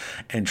using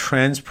and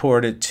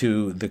transport it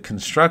to the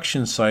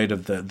construction site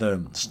of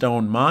the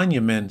stone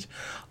monument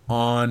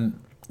on,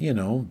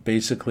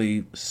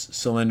 basically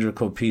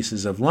cylindrical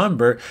pieces of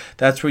lumber.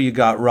 That's where you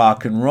got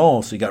rock and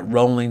roll. So you got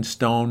Rolling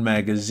Stone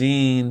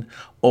magazine,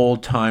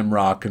 old time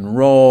rock and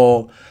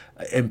roll.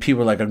 And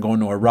people are like, I'm going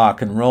to a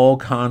rock and roll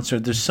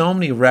concert. There's so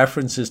many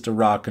references to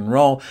rock and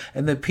roll.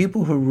 And the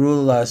people who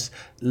rule us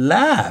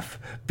laugh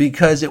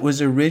because it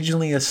was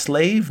originally a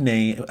slave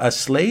name, a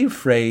slave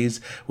phrase,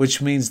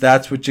 which means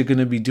that's what you're going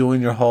to be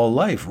doing your whole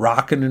life,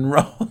 rocking and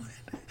rolling.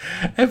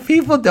 And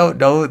people don't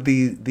know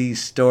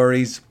these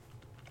stories.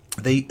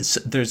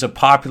 There's a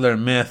popular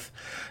myth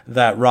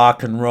that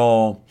rock and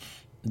roll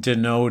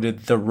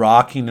denoted the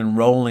rocking and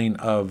rolling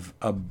of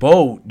a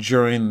boat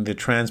during the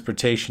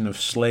transportation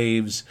of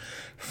slaves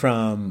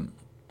from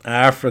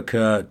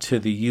Africa to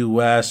the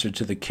U.S. or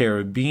to the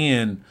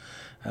Caribbean,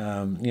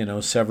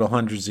 several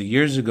hundreds of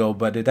years ago.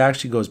 But it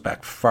actually goes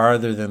back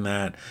farther than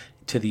that,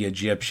 to the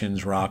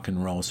Egyptians, rock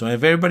and roll. So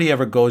if everybody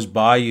ever goes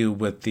by you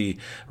with the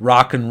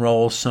rock and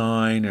roll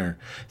sign, or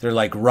they're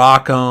like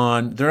rock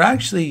on, they're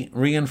actually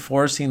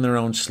reinforcing their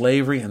own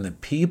slavery. And the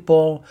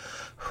people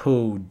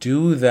who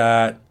do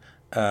that,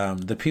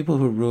 the people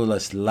who rule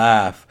us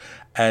laugh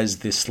as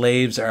the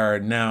slaves are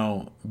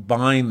now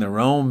buying their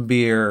own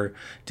beer,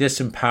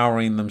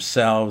 disempowering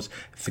themselves,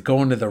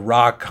 going to the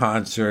rock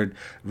concert,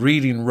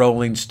 reading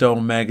Rolling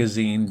Stone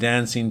magazine,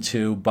 dancing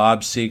to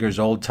Bob Seger's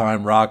old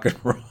time rock and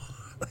roll.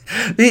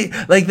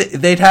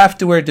 They'd have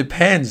to wear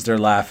Depends. They're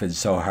laughing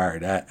so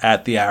hard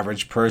at the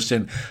average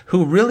person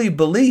who really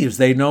believes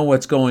they know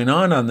what's going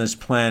on this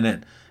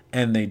planet,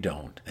 and they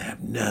don't. They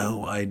have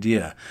no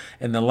idea.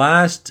 And the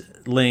last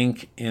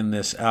link in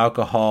this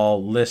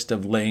alcohol list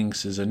of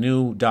links is a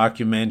new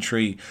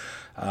documentary.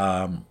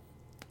 I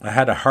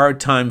had a hard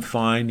time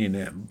finding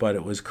it, but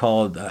it was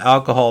called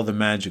Alcohol, the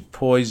Magic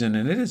Poison,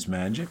 and it is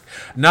magic.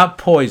 Not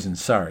poison,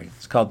 sorry.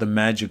 It's called The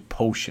Magic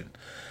Potion.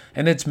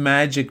 And it's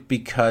magic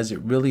because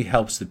it really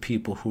helps the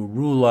people who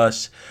rule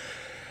us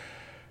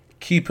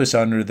keep us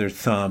under their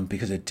thumb,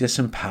 because it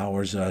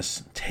disempowers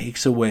us,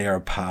 takes away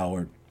our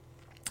power,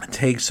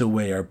 takes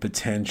away our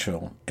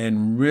potential,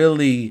 and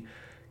really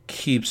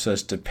keeps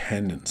us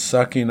dependent,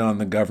 sucking on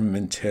the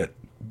government tit,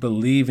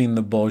 believing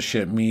the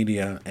bullshit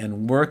media,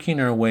 and working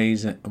our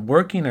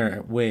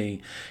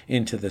way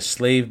into the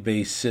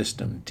slave-based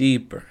system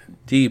deeper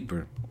and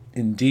deeper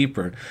and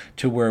deeper,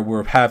 to where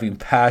we're having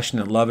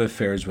passionate love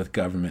affairs with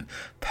government,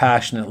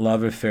 passionate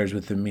love affairs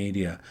with the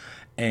media.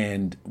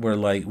 And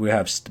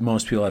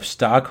most people have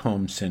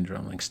Stockholm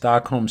Syndrome. Like,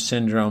 Stockholm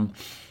Syndrome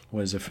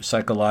was a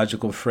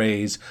psychological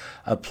phrase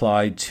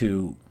applied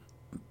to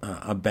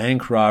a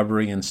bank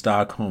robbery in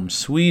Stockholm,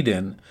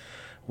 Sweden,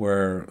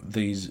 where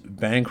these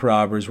bank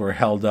robbers were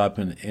held up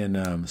in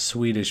a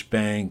Swedish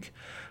bank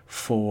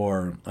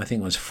for, I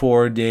think it was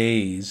 4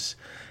 days.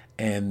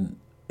 And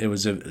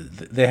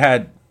they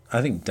had,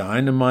 I think,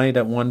 dynamite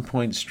at one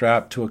point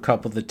strapped to a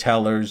couple of the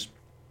tellers.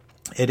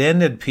 It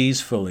ended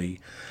peacefully,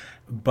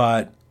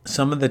 but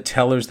some of the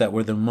tellers that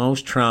were the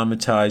most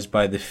traumatized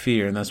by the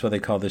fear, and that's why they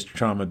call this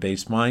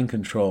trauma-based mind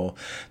control,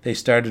 they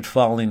started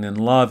falling in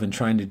love and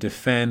trying to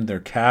defend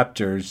their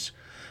captors,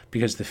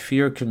 because the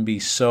fear can be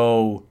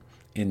so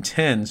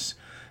intense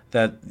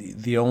that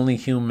the only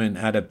human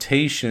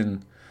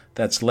adaptation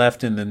that's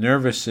left in the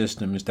nervous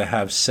system is to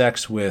have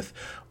sex with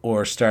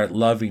or start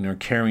loving or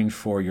caring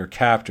for your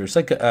captors.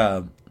 Like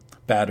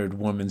battered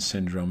woman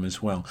syndrome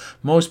as well.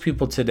 Most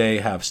people today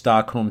have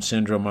Stockholm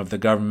syndrome of the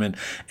government,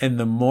 and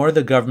the more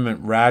the government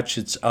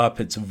ratchets up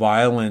its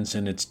violence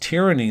and its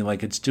tyranny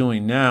like it's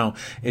doing now,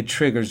 it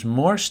triggers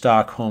more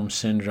Stockholm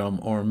syndrome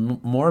or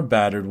more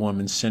battered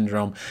woman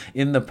syndrome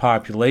in the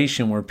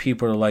population, where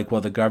people are like,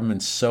 well, the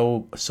government's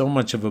so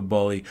much of a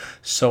bully,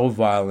 so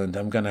violent,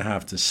 I'm going to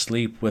have to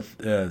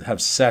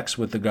have sex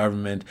with the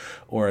government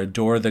or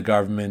adore the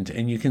government.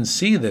 And you can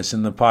see this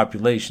in the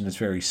population. It's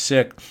very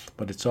sick,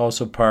 but it's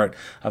also part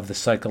of the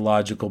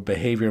psychological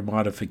behavior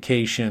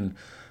modification,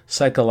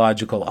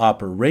 psychological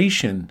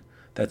operation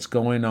that's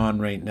going on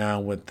right now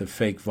with the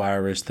fake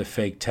virus, the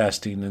fake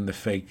testing, and the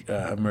fake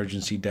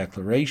emergency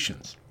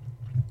declarations.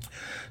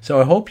 So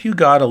I hope you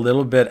got a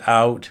little bit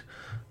out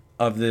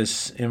of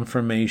this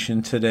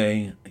information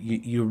today.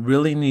 You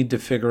really need to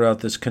figure out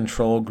this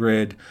control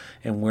grid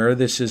and where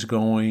this is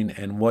going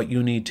and what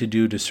you need to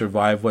do to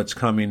survive what's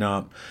coming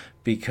up,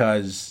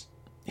 because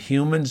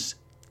humans,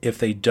 if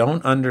they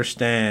don't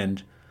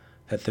understand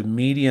that the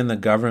media and the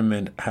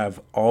government have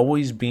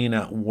always been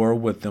at war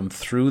with them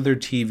through their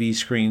TV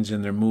screens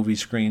and their movie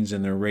screens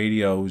and their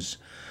radios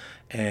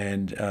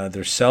and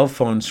their cell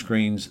phone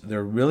screens,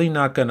 they're really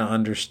not going to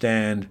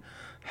understand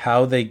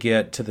how they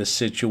get to the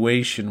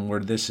situation where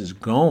this is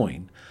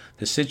going.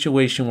 The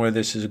situation where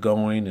this is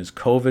going is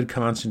COVID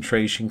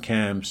concentration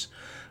camps,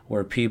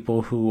 where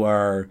people who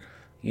are,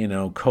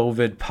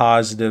 COVID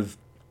positive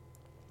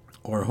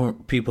or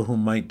people who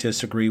might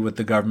disagree with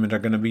the government are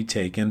going to be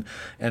taken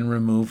and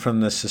removed from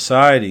the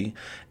society,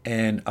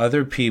 and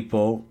other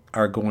people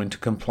are going to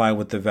comply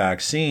with the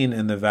vaccine,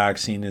 and the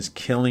vaccine is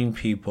killing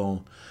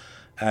people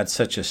at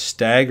such a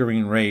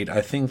staggering rate.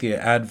 I think the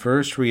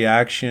adverse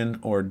reaction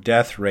or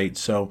death rate,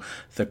 so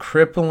the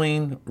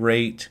crippling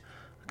rate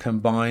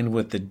combined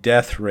with the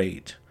death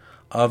rate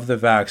of the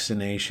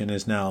vaccination,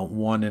 is now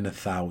 1 in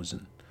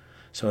 1,000.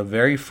 So a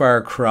very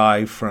far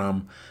cry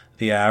from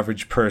the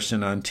average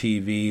person on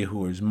TV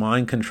who is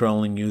mind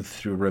controlling you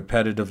through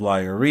repetitive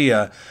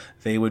liarrhea.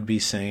 They would be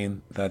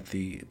saying that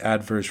the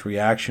adverse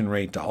reaction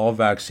rate to all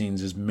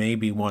vaccines is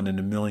maybe 1 in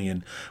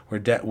 1,000,000.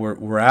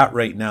 We're at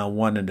right now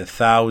 1 in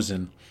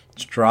 1,000.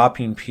 It's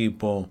dropping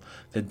people.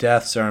 The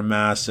deaths are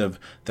massive.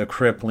 The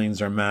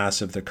cripplings are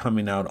massive. They're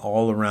coming out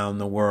all around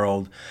the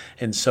world.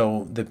 And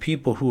so the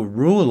people who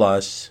rule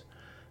us,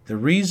 the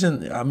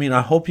reason,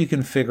 I hope you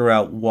can figure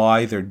out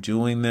why they're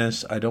doing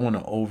this. I don't want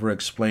to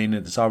over-explain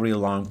it. It's already a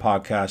long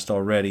podcast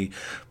already.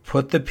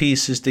 Put the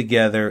pieces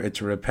together.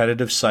 It's a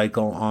repetitive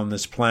cycle on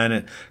this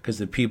planet because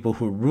the people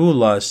who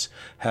rule us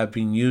have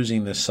been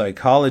using this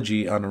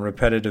psychology on a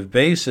repetitive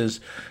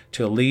basis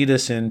to lead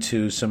us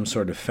into some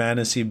sort of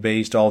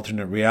fantasy-based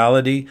alternate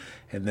reality.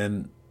 And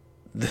then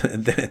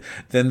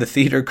the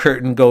theater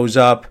curtain goes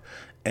up,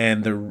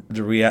 and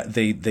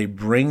they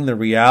bring the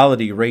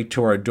reality right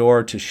to our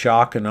door to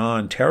shock and awe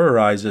and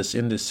terrorize us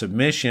into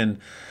submission,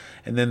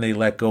 and then they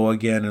let go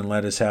again and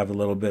let us have a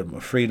little bit more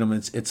freedom.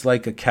 It's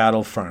like a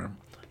cattle farm.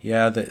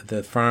 Yeah,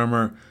 the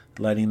farmer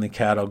letting the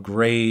cattle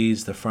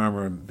graze. The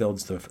farmer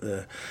builds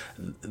the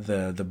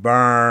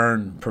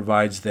barn,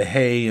 provides the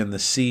hay and the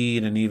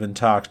seed, and even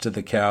talks to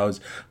the cows.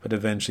 But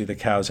eventually the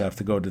cows have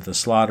to go to the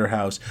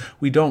slaughterhouse.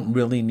 We don't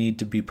really need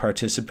to be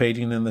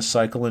participating in the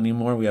cycle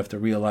anymore. We have to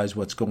realize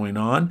what's going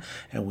on,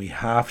 and we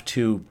have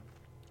to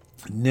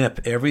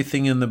nip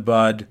everything in the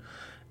bud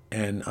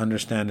and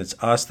understand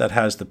it's us that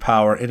has the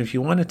power. And if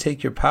you want to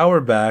take your power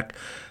back,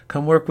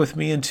 come work with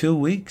me in 2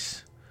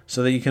 weeks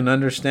so that you can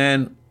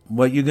understand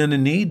what you're going to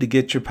need to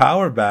get your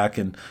power back.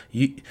 And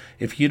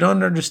if you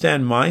don't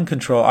understand mind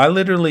control, I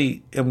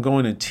literally am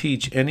going to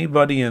teach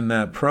anybody in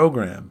that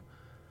program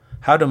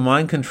how to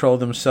mind control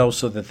themselves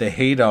so that they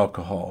hate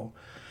alcohol.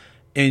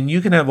 And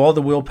you can have all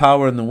the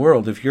willpower in the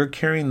world. If you're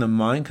carrying the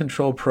mind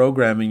control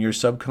program in your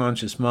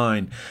subconscious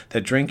mind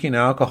that drinking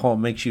alcohol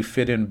makes you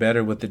fit in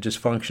better with the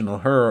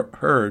dysfunctional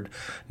herd,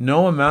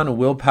 no amount of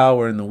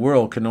willpower in the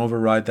world can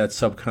override that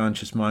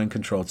subconscious mind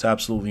control. It's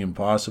absolutely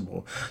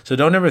impossible. So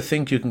don't ever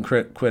think you can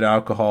quit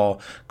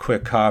alcohol,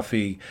 quit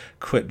coffee,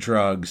 quit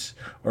drugs,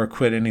 or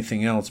quit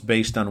anything else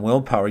based on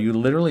willpower. You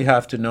literally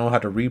have to know how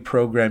to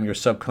reprogram your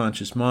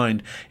subconscious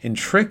mind and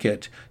trick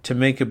it to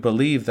make it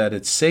believe that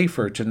it's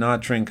safer to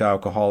not drink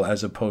alcohol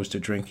as opposed to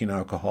drinking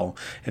alcohol.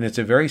 And it's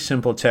a very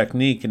simple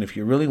technique, and if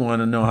you really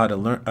want to know how to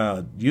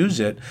learn, use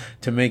it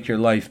to make your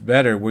life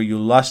better, where you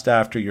lust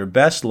after your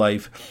best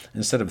life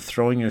instead of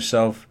throwing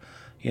yourself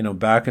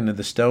back into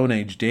the Stone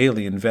Age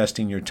daily,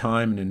 investing your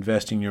time and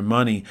investing your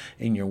money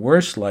in your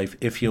worst life.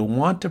 If you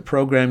want to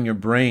program your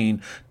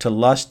brain to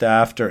lust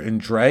after and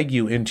drag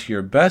you into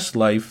your best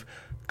life,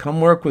 come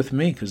work with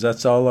me, because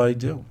that's all I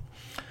do.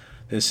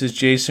 This is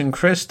Jason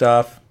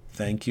Christoff.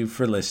 Thank you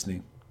for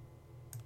listening.